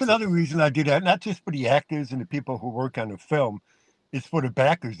 And that's another reason I do that, not just for the actors and the people who work on the film, it's for the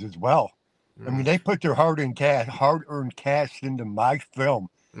backers as well. I mean, they put their hard-earned cash into my film.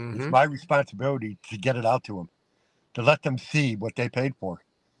 It's my responsibility to get it out to them, to let them see what they paid for.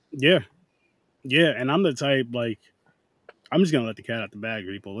 Yeah. Yeah, and I'm the type, like, I'm just going to let the cat out the bag,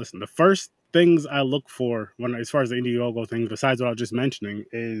 people. Listen, the first things I look for as far as the Indiegogo things, besides what I was just mentioning,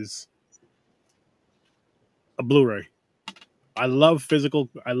 is a Blu-ray. I love physical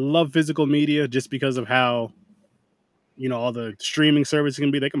media just because of how, all the streaming services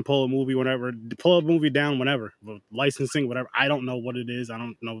can be. They can pull a movie down whenever, licensing, whatever. I don't know what it is. I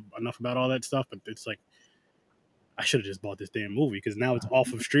don't know enough about all that stuff, but it's like, I should have just bought this damn movie because now it's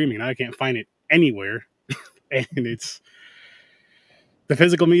off of streaming and I can't find it anywhere. And it's the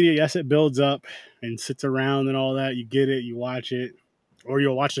physical media. Yes, it builds up and sits around and all that. You get it, you watch it, or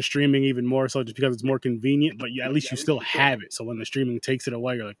you'll watch the streaming even more so just because it's more convenient, but at least you still have it. So when the streaming takes it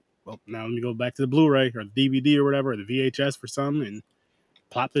away, you're like, well, now let me go back to the Blu-ray or the DVD or whatever, or the VHS for some, and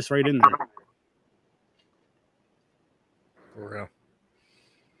plop this right in there. For real.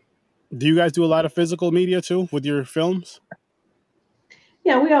 Do you guys do a lot of physical media too with your films?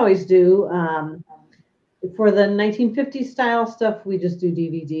 Yeah, we always do. For the 1950s style stuff, we just do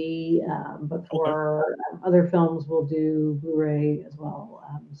DVD. But for other films, we'll do Blu-ray as well.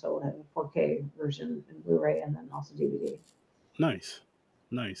 So we'll have a 4K version in Blu-ray and then also DVD. Nice.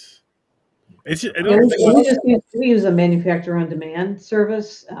 We use a manufacturer on demand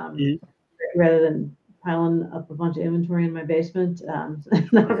service rather than piling up a bunch of inventory in my basement.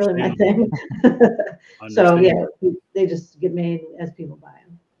 Not really my thing. So yeah, they just get made as people buy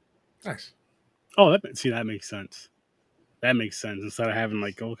them. Nice. Oh, that makes sense. That makes sense. Instead of having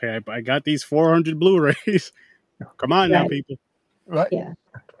like, okay, I got these 400 Blu-rays. Come on now, people. Right? Yeah.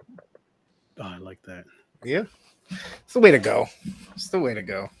 Oh, I like that. Yeah. It's the way to go. It's the way to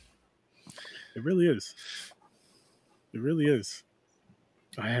go. It really is. It really is.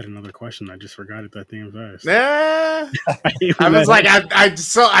 I had another question. I just forgot it that damn fast. I was like, I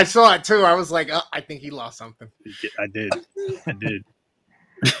saw it too. I was like, oh, I think he lost something. I did.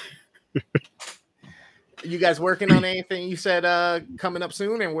 You guys working on anything you said coming up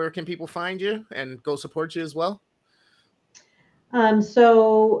soon, and where can people find you and go support you as well?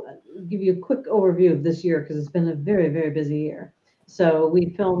 So I'll give you a quick overview of this year because it's been a very, very busy year. So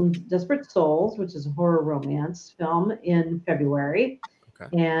we filmed Desperate Souls, which is a horror romance film, in February.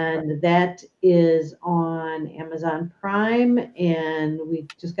 Okay. And that is on Amazon Prime. And we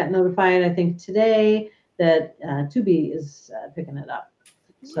just got notified, I think today, that Tubi is picking it up.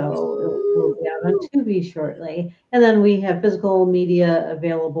 So it will be out on Tubi shortly. And then we have physical media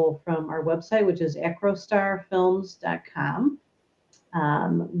available from our website, which is acrostarfilms.com.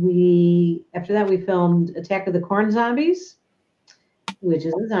 After that, we filmed Attack of the Corn Zombies, which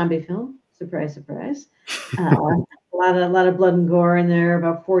is a zombie film. Surprise, surprise. A lot of blood and gore in there.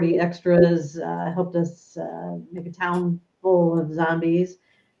 About 40 extras helped us make a town full of zombies.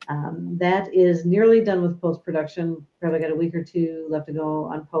 That is nearly done with post-production. Probably got a week or two left to go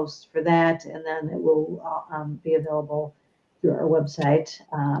on post for that, and then it will be available through our website.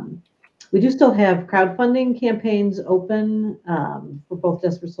 We do still have crowdfunding campaigns open for both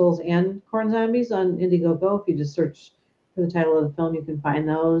Desperate Souls and Corn Zombies on Indiegogo. If you just search for the title of the film, you can find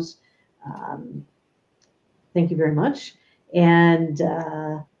those. Thank you very much. And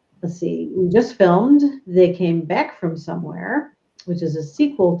let's see, we just filmed They Came Back From Somewhere, which is a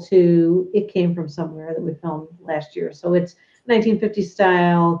sequel to It Came From Somewhere that we filmed last year. So it's 1950s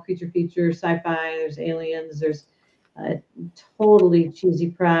style, creature feature, sci-fi, there's aliens, there's totally cheesy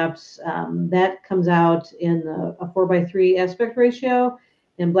props. That comes out in a 4:3 aspect ratio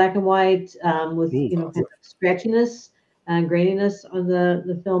in black and white with kind of scratchiness and graininess on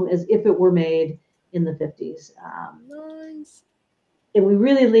the film as if it were made in the 50s. Nice. And we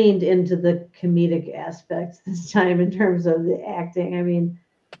really leaned into the comedic aspects this time in terms of the acting. I mean,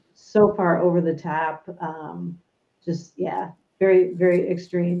 so far over the top. Just, yeah, very, very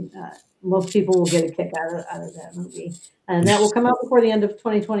extreme. Most people will get a kick out of that movie. And that will come out before the end of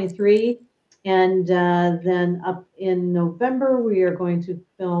 2023. And then up in November, we are going to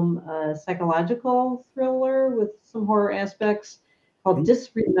film a psychological thriller with some horror aspects called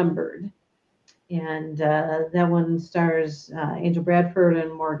Disremembered. And that one stars Angel Bradford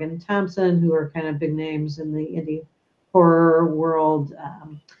and Morgan Thompson, who are kind of big names in the indie horror world.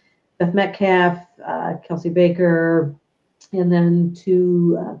 Beth Metcalf, Kelsey Baker, and then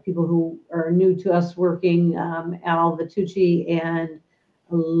two people who are new to us working, Al Vitucci and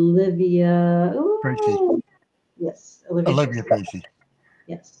Olivia. Tracy. Yes, Olivia Tracy.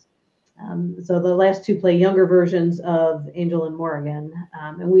 Yes. So the last two play younger versions of Angel and Morgan.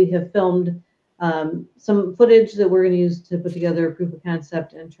 And we have filmed some footage that we're going to use to put together a proof of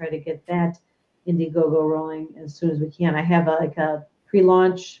concept and try to get that Indiegogo rolling as soon as we can. I have a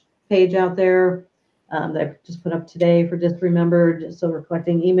pre-launch page out there that I just put up today for Disremembered. So we're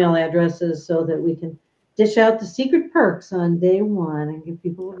collecting email addresses so that we can dish out the secret perks on day one and give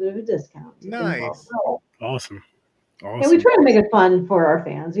people a bit of a discount. Nice. Awesome. And we try to make it fun for our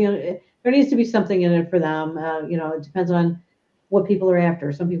fans. There needs to be something in it for them. It depends on what people are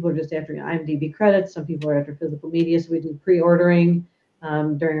after. Some people are just after IMDb credits. Some people are after physical media. So we do pre-ordering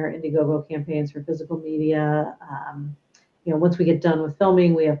during our Indiegogo campaigns for physical media. Once we get done with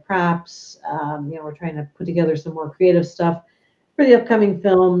filming, we have props. We're trying to put together some more creative stuff for the upcoming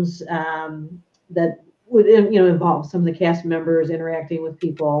films that would involve some of the cast members interacting with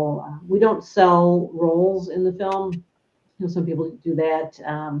people. We don't sell roles in the film. Some people do that.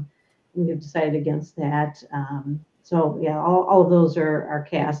 We have decided against that. So yeah, all of those are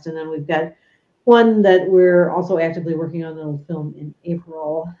cast, and then we've got one that we're also actively working on that'll film in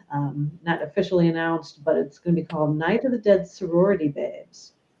April. Not officially announced, but it's going to be called Night of the Dead Sorority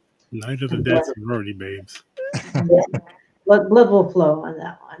Babes. Night of the Dead Sorority Babes. Yeah. Blood will flow on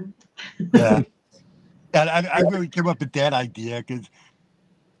that one. Yeah. And I really came up with that idea because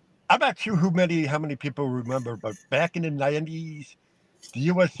I'm not sure how many people remember, but back in the 90s, the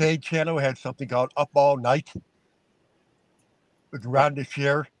USA channel had something called Up All Night. It was around this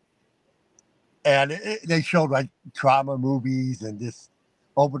year. And they showed like trauma movies and just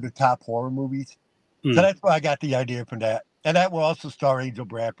over-the-top horror movies. So that's why I got the idea from that. And that will also star Angel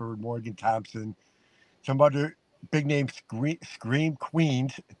Bradford, Morgan Thompson, some other big name scream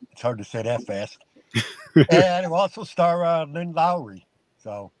queens. It's hard to say that fast. And it will also star Lynn Lowry.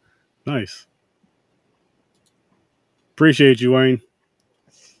 So nice. Appreciate you, Wayne.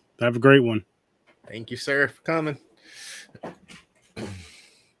 Have a great one. Thank you, sir, for coming.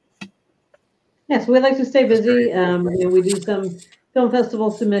 Yeah, so we like to stay busy. We do some film festival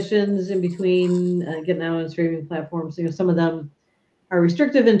submissions in between getting out on streaming platforms. Some of them are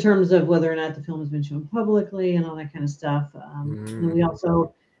restrictive in terms of whether or not the film has been shown publicly and all that kind of stuff. And we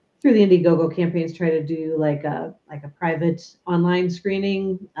also, through the Indiegogo campaigns, try to do like a private online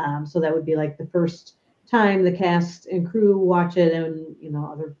screening. So that would be like the first time the cast and crew watch it, and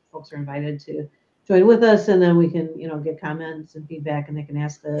other folks are invited to join with us, and then we can get comments and feedback, and they can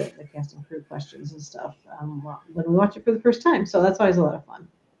ask the cast and crew questions and stuff when we watch it for the first time. So that's always a lot of fun.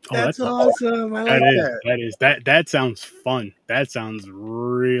 That's awesome. I like that. That sounds fun. That sounds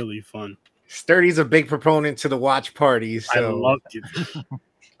really fun. Sturdy's a big proponent to the watch parties. So.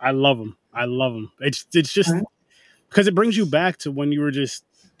 I love them. It's just because it brings you back to when you were just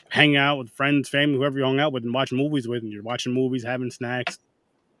hanging out with friends, family, whoever you hung out with, and watching movies with, and you're watching movies, having snacks,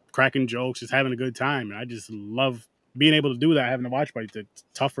 cracking jokes, just having a good time. And I just love being able to do that, having a watch party. It's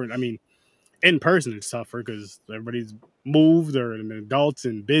tougher. I mean, in person it's tougher because everybody's moved or adults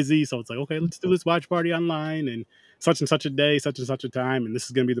and busy. So it's like, okay, let's do this watch party online and such and such a day, such and such a time, and this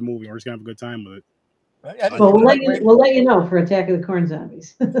is gonna be the movie. We're just gonna have a good time with it. Well, we'll let you know for Attack of the Corn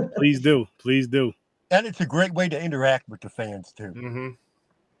Zombies. Please do. Please do. And it's a great way to interact with the fans, too.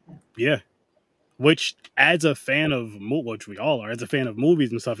 Mm-hmm. Yeah. Which, as a fan of, which we all are, as a fan of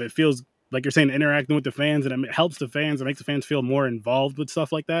movies and stuff, it feels like you're saying interacting with the fans, and it helps the fans and makes the fans feel more involved with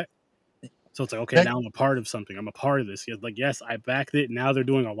stuff like that. So it's like, okay, now I'm a part of something. I'm a part of this. Like, yes, I backed it. Now they're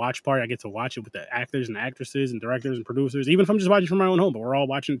doing a watch party. I get to watch it with the actors and actresses and directors and producers, even if I'm just watching from my own home, but we're all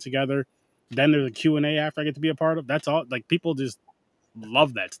watching it together. Then there's a Q&A after I get to be a part of. That's all. Like, people just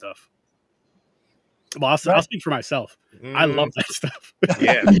love that stuff. Well, I'll speak for myself. I love that stuff.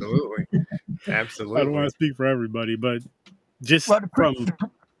 Yeah, absolutely. Absolutely. I don't want to speak for everybody, but just the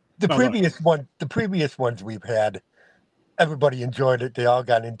previous ones we've had, everybody enjoyed it. They all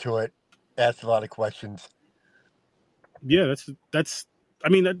got into it, asked a lot of questions. Yeah, that's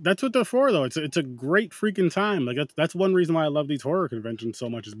what they're for, though. It's a great freaking time. Like that's one reason why I love these horror conventions so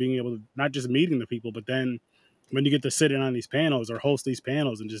much, is being able to not just meeting the people, but then when you get to sit in on these panels or host these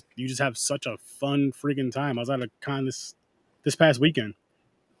panels, and you just have such a fun freaking time. I was at a con this past weekend,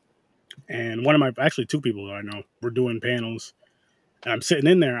 and actually two people that I know were doing panels, and I'm sitting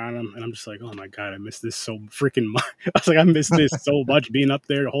in there on them, and I'm just like, oh my god, I miss this so freaking much. I was like, I miss this so much, being up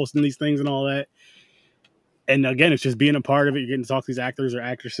there hosting these things and all that. And again, it's just being a part of it. You're getting to talk to these actors or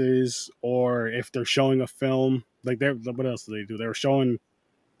actresses, or if they're showing a film, like what else do they do? They were showing,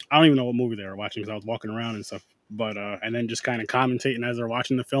 I don't even know what movie they were watching because I was walking around and stuff. But and then just kind of commentating as they're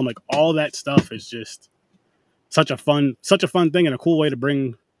watching the film, like all that stuff is just such a fun thing, and a cool way to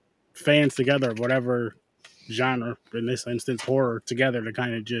bring fans together of whatever genre, in this instance horror, together to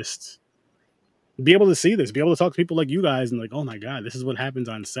kind of just be able to see this, be able to talk to people like you guys, and like, oh my god, this is what happens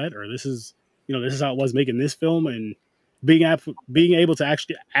on set, or this is how it was making this film, and being able to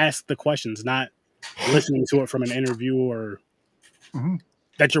actually ask the questions, not listening to it from an interview or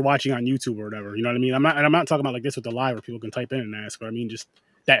that you're watching on YouTube or whatever. You know what I mean? I'm not talking about like this with the live where people can type in and ask, but I mean just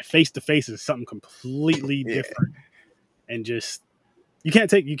that face to face is something completely different, and just you can't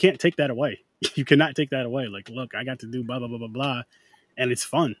take that away. You cannot take that away. Like, look, I got to do blah blah blah blah blah, and it's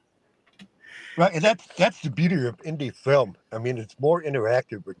fun. Right, and that's the beauty of indie film. I mean, it's more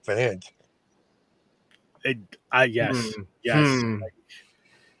interactive with fans. Yes. Like,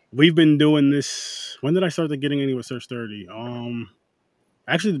 we've been doing this. When did I start getting into with Search 30?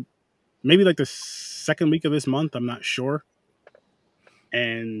 Actually, maybe like the second week of this month. I'm not sure.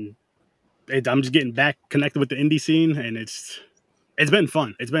 And I'm just getting back connected with the indie scene, and it's been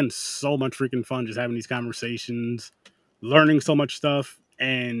fun. It's been so much freaking fun just having these conversations, learning so much stuff,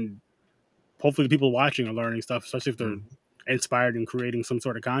 and hopefully the people watching are learning stuff, especially if they're inspired and creating some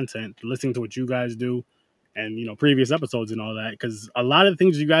sort of content, listening to what you guys do, and previous episodes and all that. Because a lot of the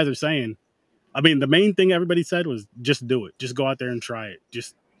things you guys are saying, I mean, the main thing everybody said was just do it, just go out there and try it,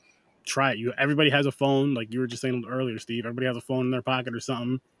 just try it. Everybody has a phone, like you were just saying earlier, Steve. Everybody has a phone in their pocket or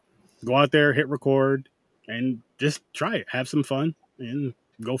something. Go out there, hit record, and just try it. Have some fun, and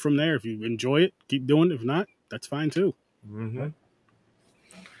go from there. If you enjoy it, keep doing it. If not, that's fine too. Mm-hmm.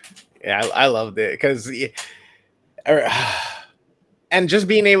 Yeah, I loved it because, and just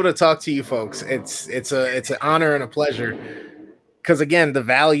being able to talk to you folks, it's an honor and a pleasure. Because again, the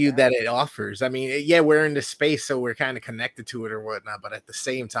value that it offers. I mean, yeah, we're in this space, so we're kind of connected to it or whatnot. But at the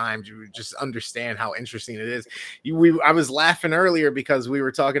same time, you just understand how interesting it is. I was laughing earlier because we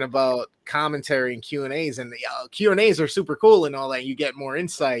were talking about commentary and Q&As, and the Q&As are super cool and all that. You get more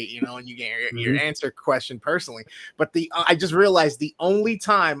insight, and you get your answer question personally. But I just realized the only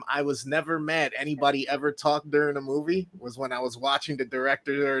time I was never mad anybody ever talked during a movie was when I was watching the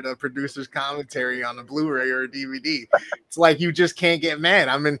director or the producer's commentary on a Blu-ray or a DVD. It's like you just can't get mad.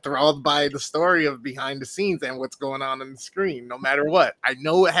 I'm enthralled by the story of behind the scenes and what's going on the screen, no matter what. I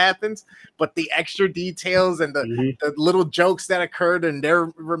know what happens, but the extra details and the little jokes that occurred and their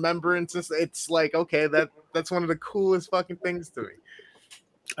remembrances, it's like, okay, that's one of the coolest fucking things to me.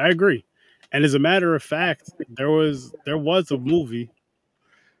 I agree. And as a matter of fact, there was a movie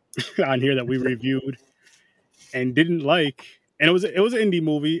on here that we reviewed and didn't like, and it was an indie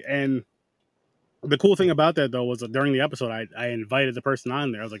movie. And the cool thing about that, though, was that during the episode, I invited the person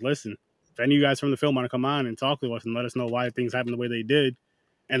on there. I was like, listen, if any of you guys from the film want to come on and talk to us and let us know why things happened the way they did.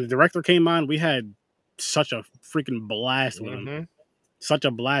 And the director came on. We had such a freaking blast with him. Such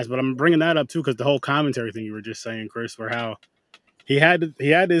a blast. But I'm bringing that up, too, because the whole commentary thing you were just saying, Chris, for how he had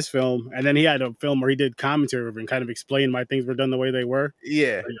his film, and then he had a film where he did commentary over and kind of explained why things were done the way they were.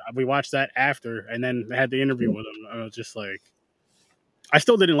 Yeah. We watched that after, and then I had the interview with him. I was just like, I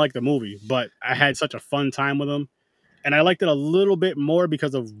still didn't like the movie, but I had such a fun time with him. And I liked it a little bit more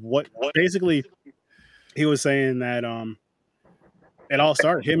because of what basically he was saying that it all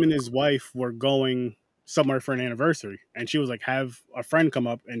started. Him and his wife were going somewhere for an anniversary, and she was like, "Have a friend come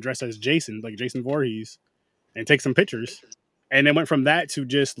up and dress as Jason, like Jason Voorhees, and take some pictures." And it went from that to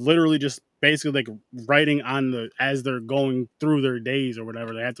just literally just basically like writing on the as they're going through their days or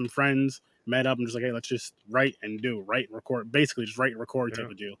whatever. They had some friends met up and just like, "Hey, let's just write and record, basically just write and record type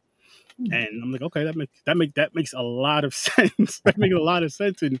of deal." And I'm like, okay, that makes a lot of sense. That makes a lot of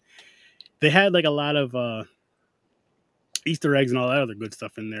sense. And they had like a lot of Easter eggs and all that other good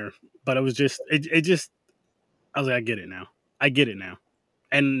stuff in there. But it was just it just I was like, I get it now. I get it now.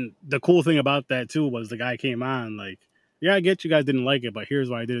 And the cool thing about that too was the guy came on like, yeah, I get you guys didn't like it, but here's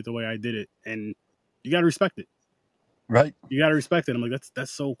why I did it the way I did it, and you gotta respect it. Right. You gotta respect it. I'm like,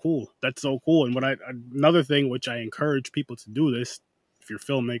 that's so cool. That's so cool. And another thing which I encourage people to do this, if you're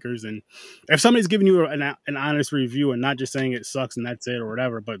filmmakers and if somebody's giving you an honest review and not just saying it sucks and that's it or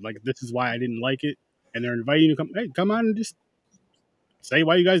whatever, but like this is why I didn't like it, and they're inviting you to come on and just say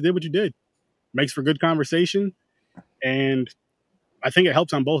why you guys did what you did. Makes for good conversation, and I think it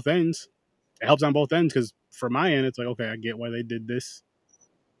helps on both ends. It helps on both ends because for my end, it's like, okay, I get why they did this.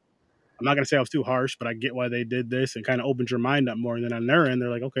 I'm not gonna say I was too harsh, but I get why they did this, and kind of opens your mind up more. And then on their end, they're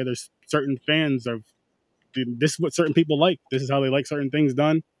like, okay, there's certain fans of this is what certain people like. This is how they like certain things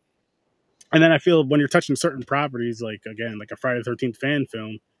done. And then I feel when you're touching certain properties, like again, like a Friday the 13th fan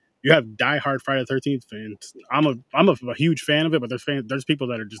film, you have diehard Friday the 13th fans. I'm a huge fan of it, but there's people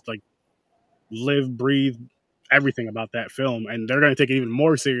that are just like live, breathe everything about that film, and they're going to take it even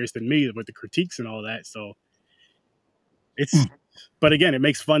more serious than me with the critiques and all that. So it's, but again, it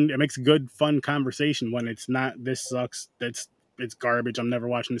makes good fun conversation when it's not this sucks, it's garbage, I'm never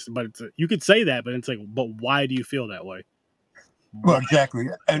watching this. But you could say that, but it's like, but why do you feel that way? Well, exactly.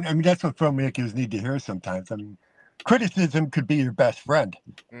 And I mean, that's what filmmakers need to hear sometimes. I mean, criticism could be your best friend.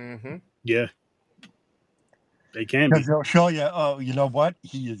 Mm-hmm. Yeah. They can be. Because they'll show you, oh, you know what?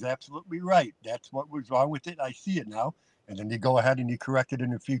 He is absolutely right. That's what was wrong with it. I see it now. And then you go ahead and you correct it in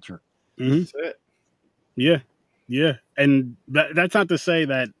the future. Mm-hmm. That's it. Yeah. Yeah. And that's not to say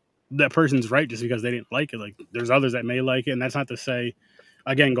that that person's right just because they didn't like it. Like there's others that may like it. And that's not to say,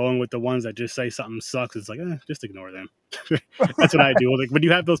 again, going with the ones that just say something sucks, it's like, just ignore them. That's what I do. Like when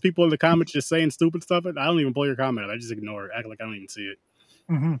you have those people in the comments just saying stupid stuff, I don't even pull your comment. I just ignore it, act like I don't even see it.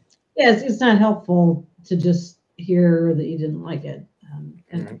 Mm-hmm. Yeah, it's not helpful to just hear that you didn't like it.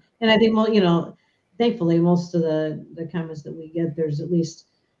 And I think, well, thankfully, most of the comments that we get, there's at least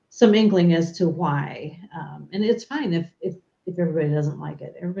some inkling as to why. And it's fine if everybody doesn't like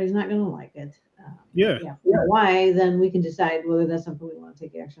it. Everybody's not going to like it. Yeah. Why? Then we can decide whether that's something we want to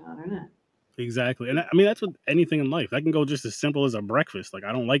take action on or not. Exactly. And I mean, that's with anything in life. That can go just as simple as a breakfast. Like,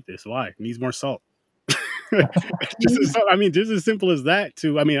 I don't like this. Why? It needs more salt. just as simple as that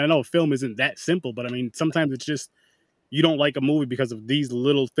too. I mean, I know film isn't that simple, but I mean, sometimes it's just, you don't like a movie because of these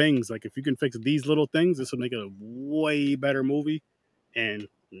little things. Like if you can fix these little things, this will make it a way better movie. And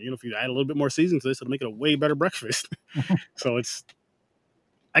if you add a little bit more seasoning to this, it'll make it a way better breakfast. So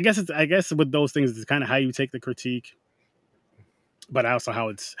I guess with those things, it's kind of how you take the critique, but also how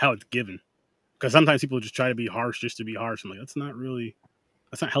it's given. Because sometimes people just try to be harsh just to be harsh. I'm like, that's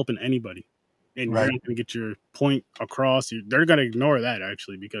not helping anybody. And Right. you're not going to get your point across. They're going to ignore that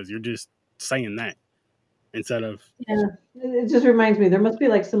actually, because you're just saying that instead of. Yeah, it just reminds me, there must be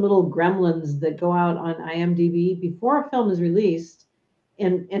like some little gremlins that go out on IMDb before a film is released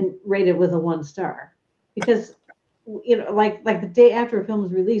and rate it with a 1 star. Because, like the day after a film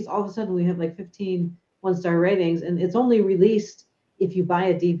is released, all of a sudden we have like 15 1-star ratings, and it's only released if you buy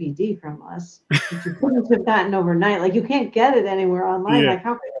a DVD from us, which you couldn't have gotten overnight. Like you can't get it anywhere online. Yeah. Like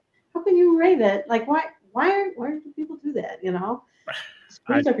how can you rate it? Like why do people do that?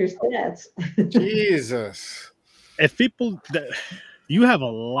 Screws up your stats. Jesus. If people, you have a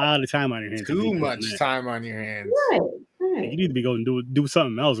lot of time on your hands. Too much time on your hands. Right. You need to be going to do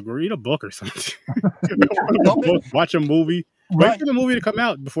something else. Go read a book or something. Yeah. Watch a movie. Right. Wait for the movie to come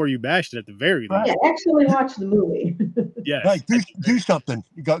out before you bash it at the very least. Yeah, actually watch the movie. Yes. Right. Do something.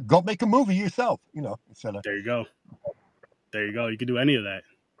 You go make a movie yourself, instead of. There you go. You can do any of that.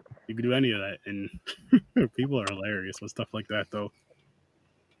 And people are hilarious with stuff like that, though.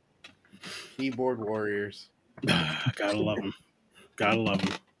 Keyboard warriors. Gotta love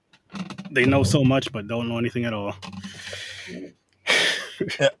them. They know so much, but don't know anything at all.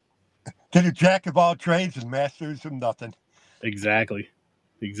 Yeah. They're a jack of all trades and masters of nothing. Exactly.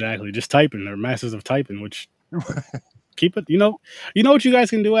 Just typing. They're masters of typing, which keep it. You know what you guys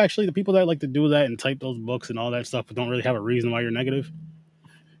can do. Actually, the people that like to do that and type those books and all that stuff, but don't really have a reason why you're negative.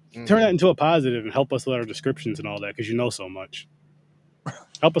 Turn that into a positive and help us with our descriptions and all that, because you know so much.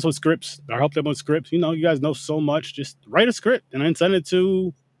 help us with scripts or help them with scripts. You guys know so much. Just write a script and then send it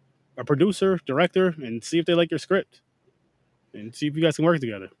to a producer, director, and see if they like your script and see if you guys can work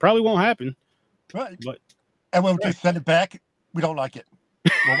together. Probably won't happen, Right. but And we'll just send it back. We don't like it.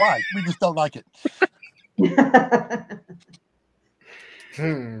 Well, why? We just don't like it.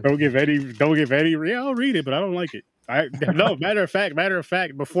 Don't give any. Yeah, I'll read it, but I don't like it. No. Matter of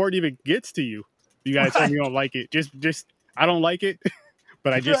fact, before it even gets to you, you guys tell me you don't like it. Just I don't like it,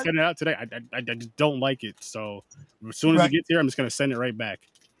 but I just sent it out today. I just don't like it. So as soon as it gets here, I'm just gonna send it right back.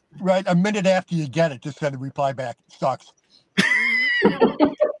 Right. A minute after you get it, just send a reply back. It sucks.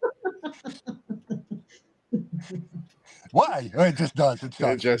 Why? It just does. It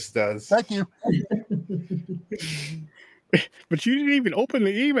sucks. It just does. Thank you. But you didn't even open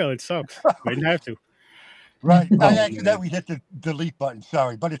the email. It sucks. I didn't have to. Right. I accidentally hit the delete button.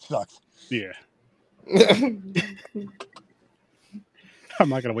 Sorry, but it sucks. Yeah. I'm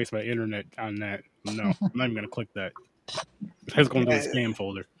not gonna waste my internet on that. No, I'm not even gonna click that. It's going to the spam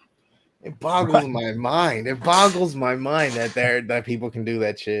folder. It boggles my mind. It boggles my mind that people can do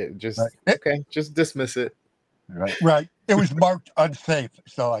that shit. Just okay, just dismiss it. Right. It was marked unsafe,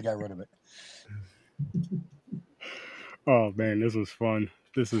 so I got rid of it. Oh man, this was fun.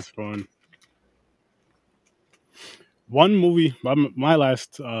 One movie. My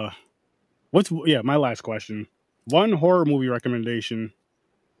last. My last question. One horror movie recommendation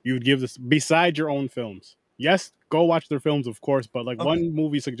you would give this besides your own films? Yes, go watch their films, of course, but one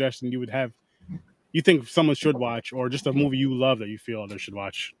movie suggestion you would have, you think someone should watch, or just a movie you love that you feel others should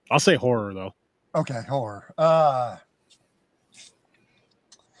watch. I'll say horror though. Okay, horror.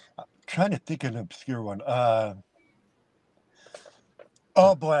 Trying to think of an obscure one.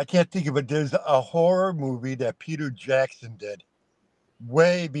 Oh boy, I can't think of it. There's a horror movie that Peter Jackson did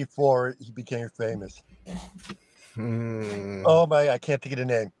way before he became famous. Oh my, I can't think of the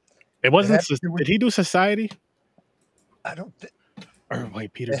name. It wasn't. Did he do Society? I don't think. Or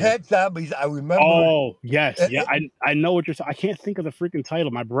wait, Peter. It had zombies. I remember. Oh yes, I know what you're saying. I can't think of the freaking title.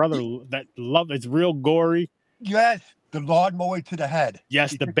 My brother it's real gory. Yes, the lawnmower to the head.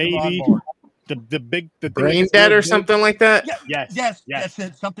 Yes, the baby. The brain dead or something like that. Yes, that's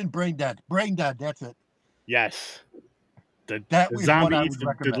it. Something brain dead. That's it. Yes. The was zombie what I eats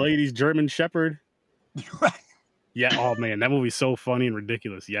would the lady's German Shepherd. Right. Yeah. Oh man, that movie's so funny and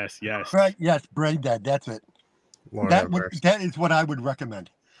ridiculous. Yes. Right. Yes, brain dead. That's it. That is what I would recommend.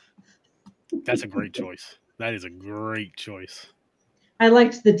 That's a great choice. That is a great choice. I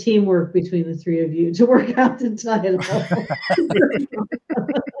liked the teamwork between the three of you to work out the title.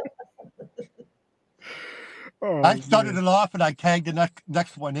 I started it off and I tagged the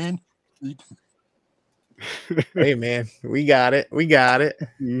next one in. Hey man, we got it.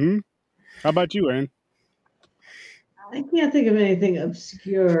 Mm-hmm. How about you, Aaron? I can't think of anything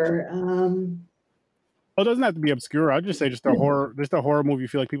obscure. It doesn't have to be obscure. I'd just say just a horror movie you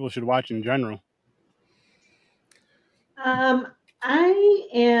feel like people should watch in general. I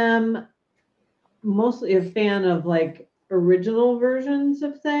am mostly a fan of original versions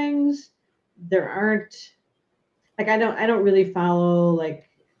of things. There aren't I don't really follow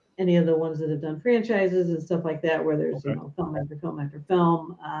any of the ones that have done franchises and stuff like that where there's film after film after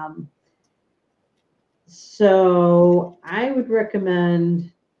film. So I would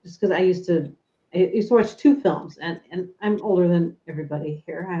recommend, just because I used to watch two films, and I'm older than everybody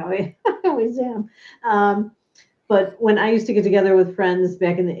here. I always am. But when I used to get together with friends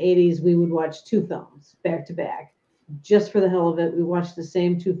back in the 80s, we would watch two films back to back. Just for the hell of it, we watched the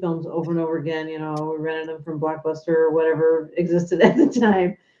same two films over and over again. We rented them from Blockbuster or whatever existed at the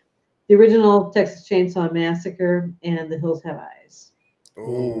time. The original Texas Chainsaw Massacre and The Hills Have Eyes.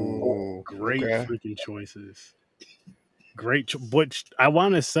 Oh, great freaking choices. Great. Which I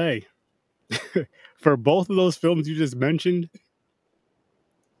want to say, for both of those films you just mentioned,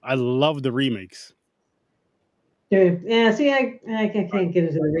 I love the remakes. Yeah, see, I can't get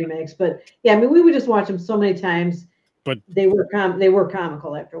into the remakes, but yeah, I mean, we would just watch them so many times. But they were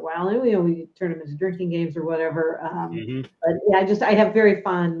comical after a while, and we turn them into drinking games or whatever. But yeah, I have very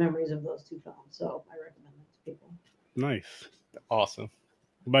fond memories of those two films, so I recommend them to people. Nice, awesome.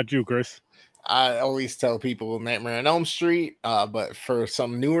 What about you, Chris? I always tell people Nightmare on Elm Street, but for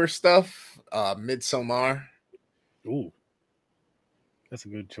some newer stuff, Midsommar. Ooh, that's a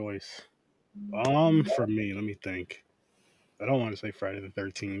good choice. For me, let me think. I don't want to say Friday the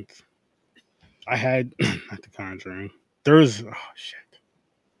 13th. I had not The Conjuring. There's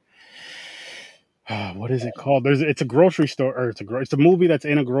what is it called? It's a grocery store, or it's a movie that's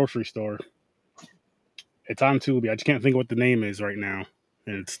in a grocery store. It's on Tubi. I just can't think of what the name is right now.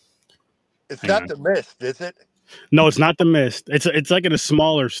 And it's not The Mist, is it? No, it's not the Mist. It's like in a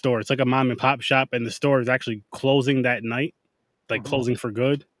smaller store. It's like a mom and pop shop, and the store is actually closing that night, like closing for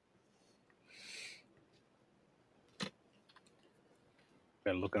good.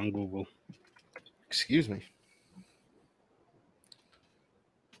 Gotta look on Google. Excuse me.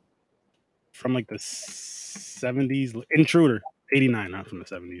 From like the 70s. Intruder. 89, not from the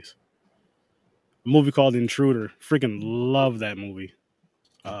 70s. A movie called Intruder. Freaking love that movie.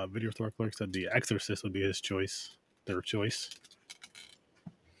 Video Store Clerk said The Exorcist would be his choice. Their choice.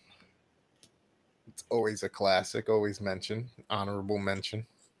 It's always a classic, always mentioned. Honorable mention.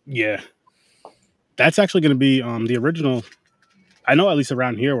 Yeah. That's actually going to be the original. I know at least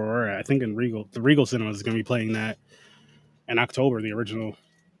around here where we're at. I think in Regal. The Regal Cinema is going to be playing that in October, the original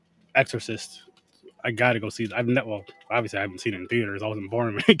Exorcist. I got to go see it. Well, obviously I haven't seen it in theaters. I wasn't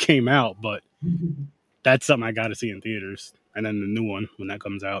born when it came out, but that's something I got to see in theaters. And then the new one when that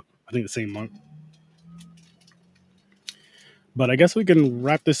comes out. I think the same month. But I guess we can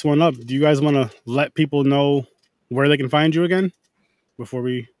wrap this one up. Do you guys want to let people know where they can find you again before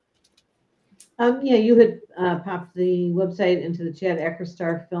we? Yeah, you had popped the website into the chat,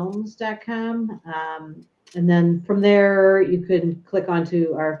 acrostarfilms.com. And then from there, you can click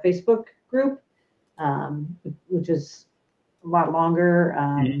onto our Facebook group, which is a lot longer.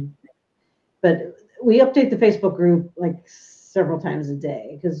 But we update the Facebook group like several times a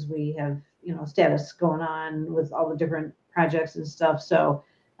day because we have, status going on with all the different projects and stuff. So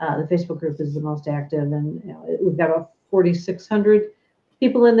the Facebook group is the most active, and we've got about 4,600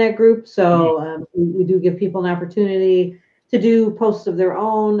 people in that group. So we do give people an opportunity to do posts of their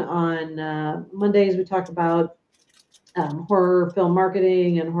own. On Mondays, we talk about horror film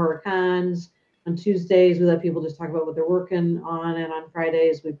marketing and horror cons. On Tuesdays, we let people just talk about what they're working on. And on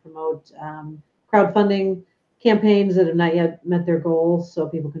Fridays, we promote crowdfunding campaigns that have not yet met their goals, so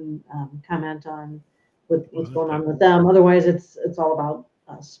people can comment on what's going on with them. Otherwise, it's all about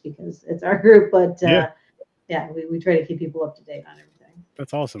us because it's our group. But we try to keep people up to date on everything.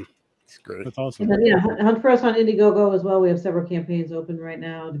 That's awesome. It's great. That's awesome. And then, hunt for us on Indiegogo as well. We have several campaigns open right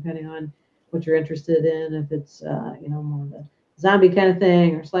now, depending on what you're interested in. If it's more of a zombie kind of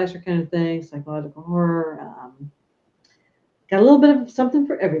thing or slasher kind of thing, psychological horror. Got a little bit of something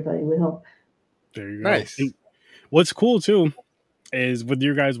for everybody, we hope. There you go. Nice. And what's cool too is with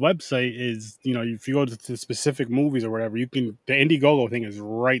your guys' website is, if you go to specific movies or whatever, you can, the Indiegogo thing is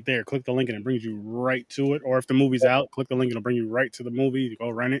right there. Click the link and it brings you right to it. Or if the movie's out, click the link and it'll bring you right to the movie. You go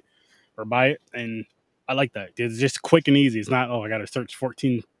rent it or buy it. And I like that. It's just quick and easy. It's not, I got to search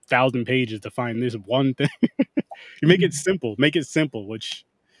 14,000 pages to find this one thing. You make it simple, which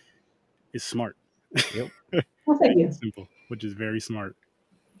is smart. Yep. Well, thank you. Simple, which is very smart.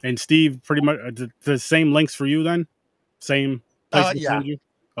 And Steve, pretty much the same links for you then? Same place to find you?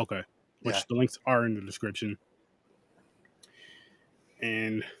 Okay. Which the links are in the description.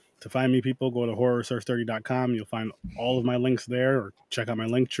 And to find me, people, go to horrorsource30.com. You'll find all of my links there, or check out my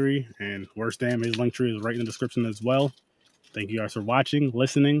link tree. And Worst Damn, his link tree is right in the description as well. Thank you guys for watching,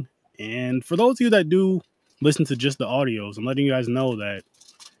 listening. And for those of you that do listen to just the audios, I'm letting you guys know that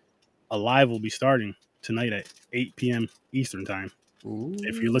a live will be starting tonight at 8 p.m. Eastern time. Ooh.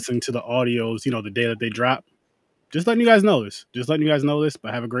 If you're listening to the audios, the day that they drop, just letting you guys know this.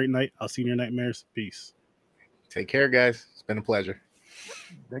 But have a great night. I'll see you in your nightmares. Peace. Take care, guys. It's been a pleasure.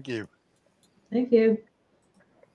 Thank you. Thank you.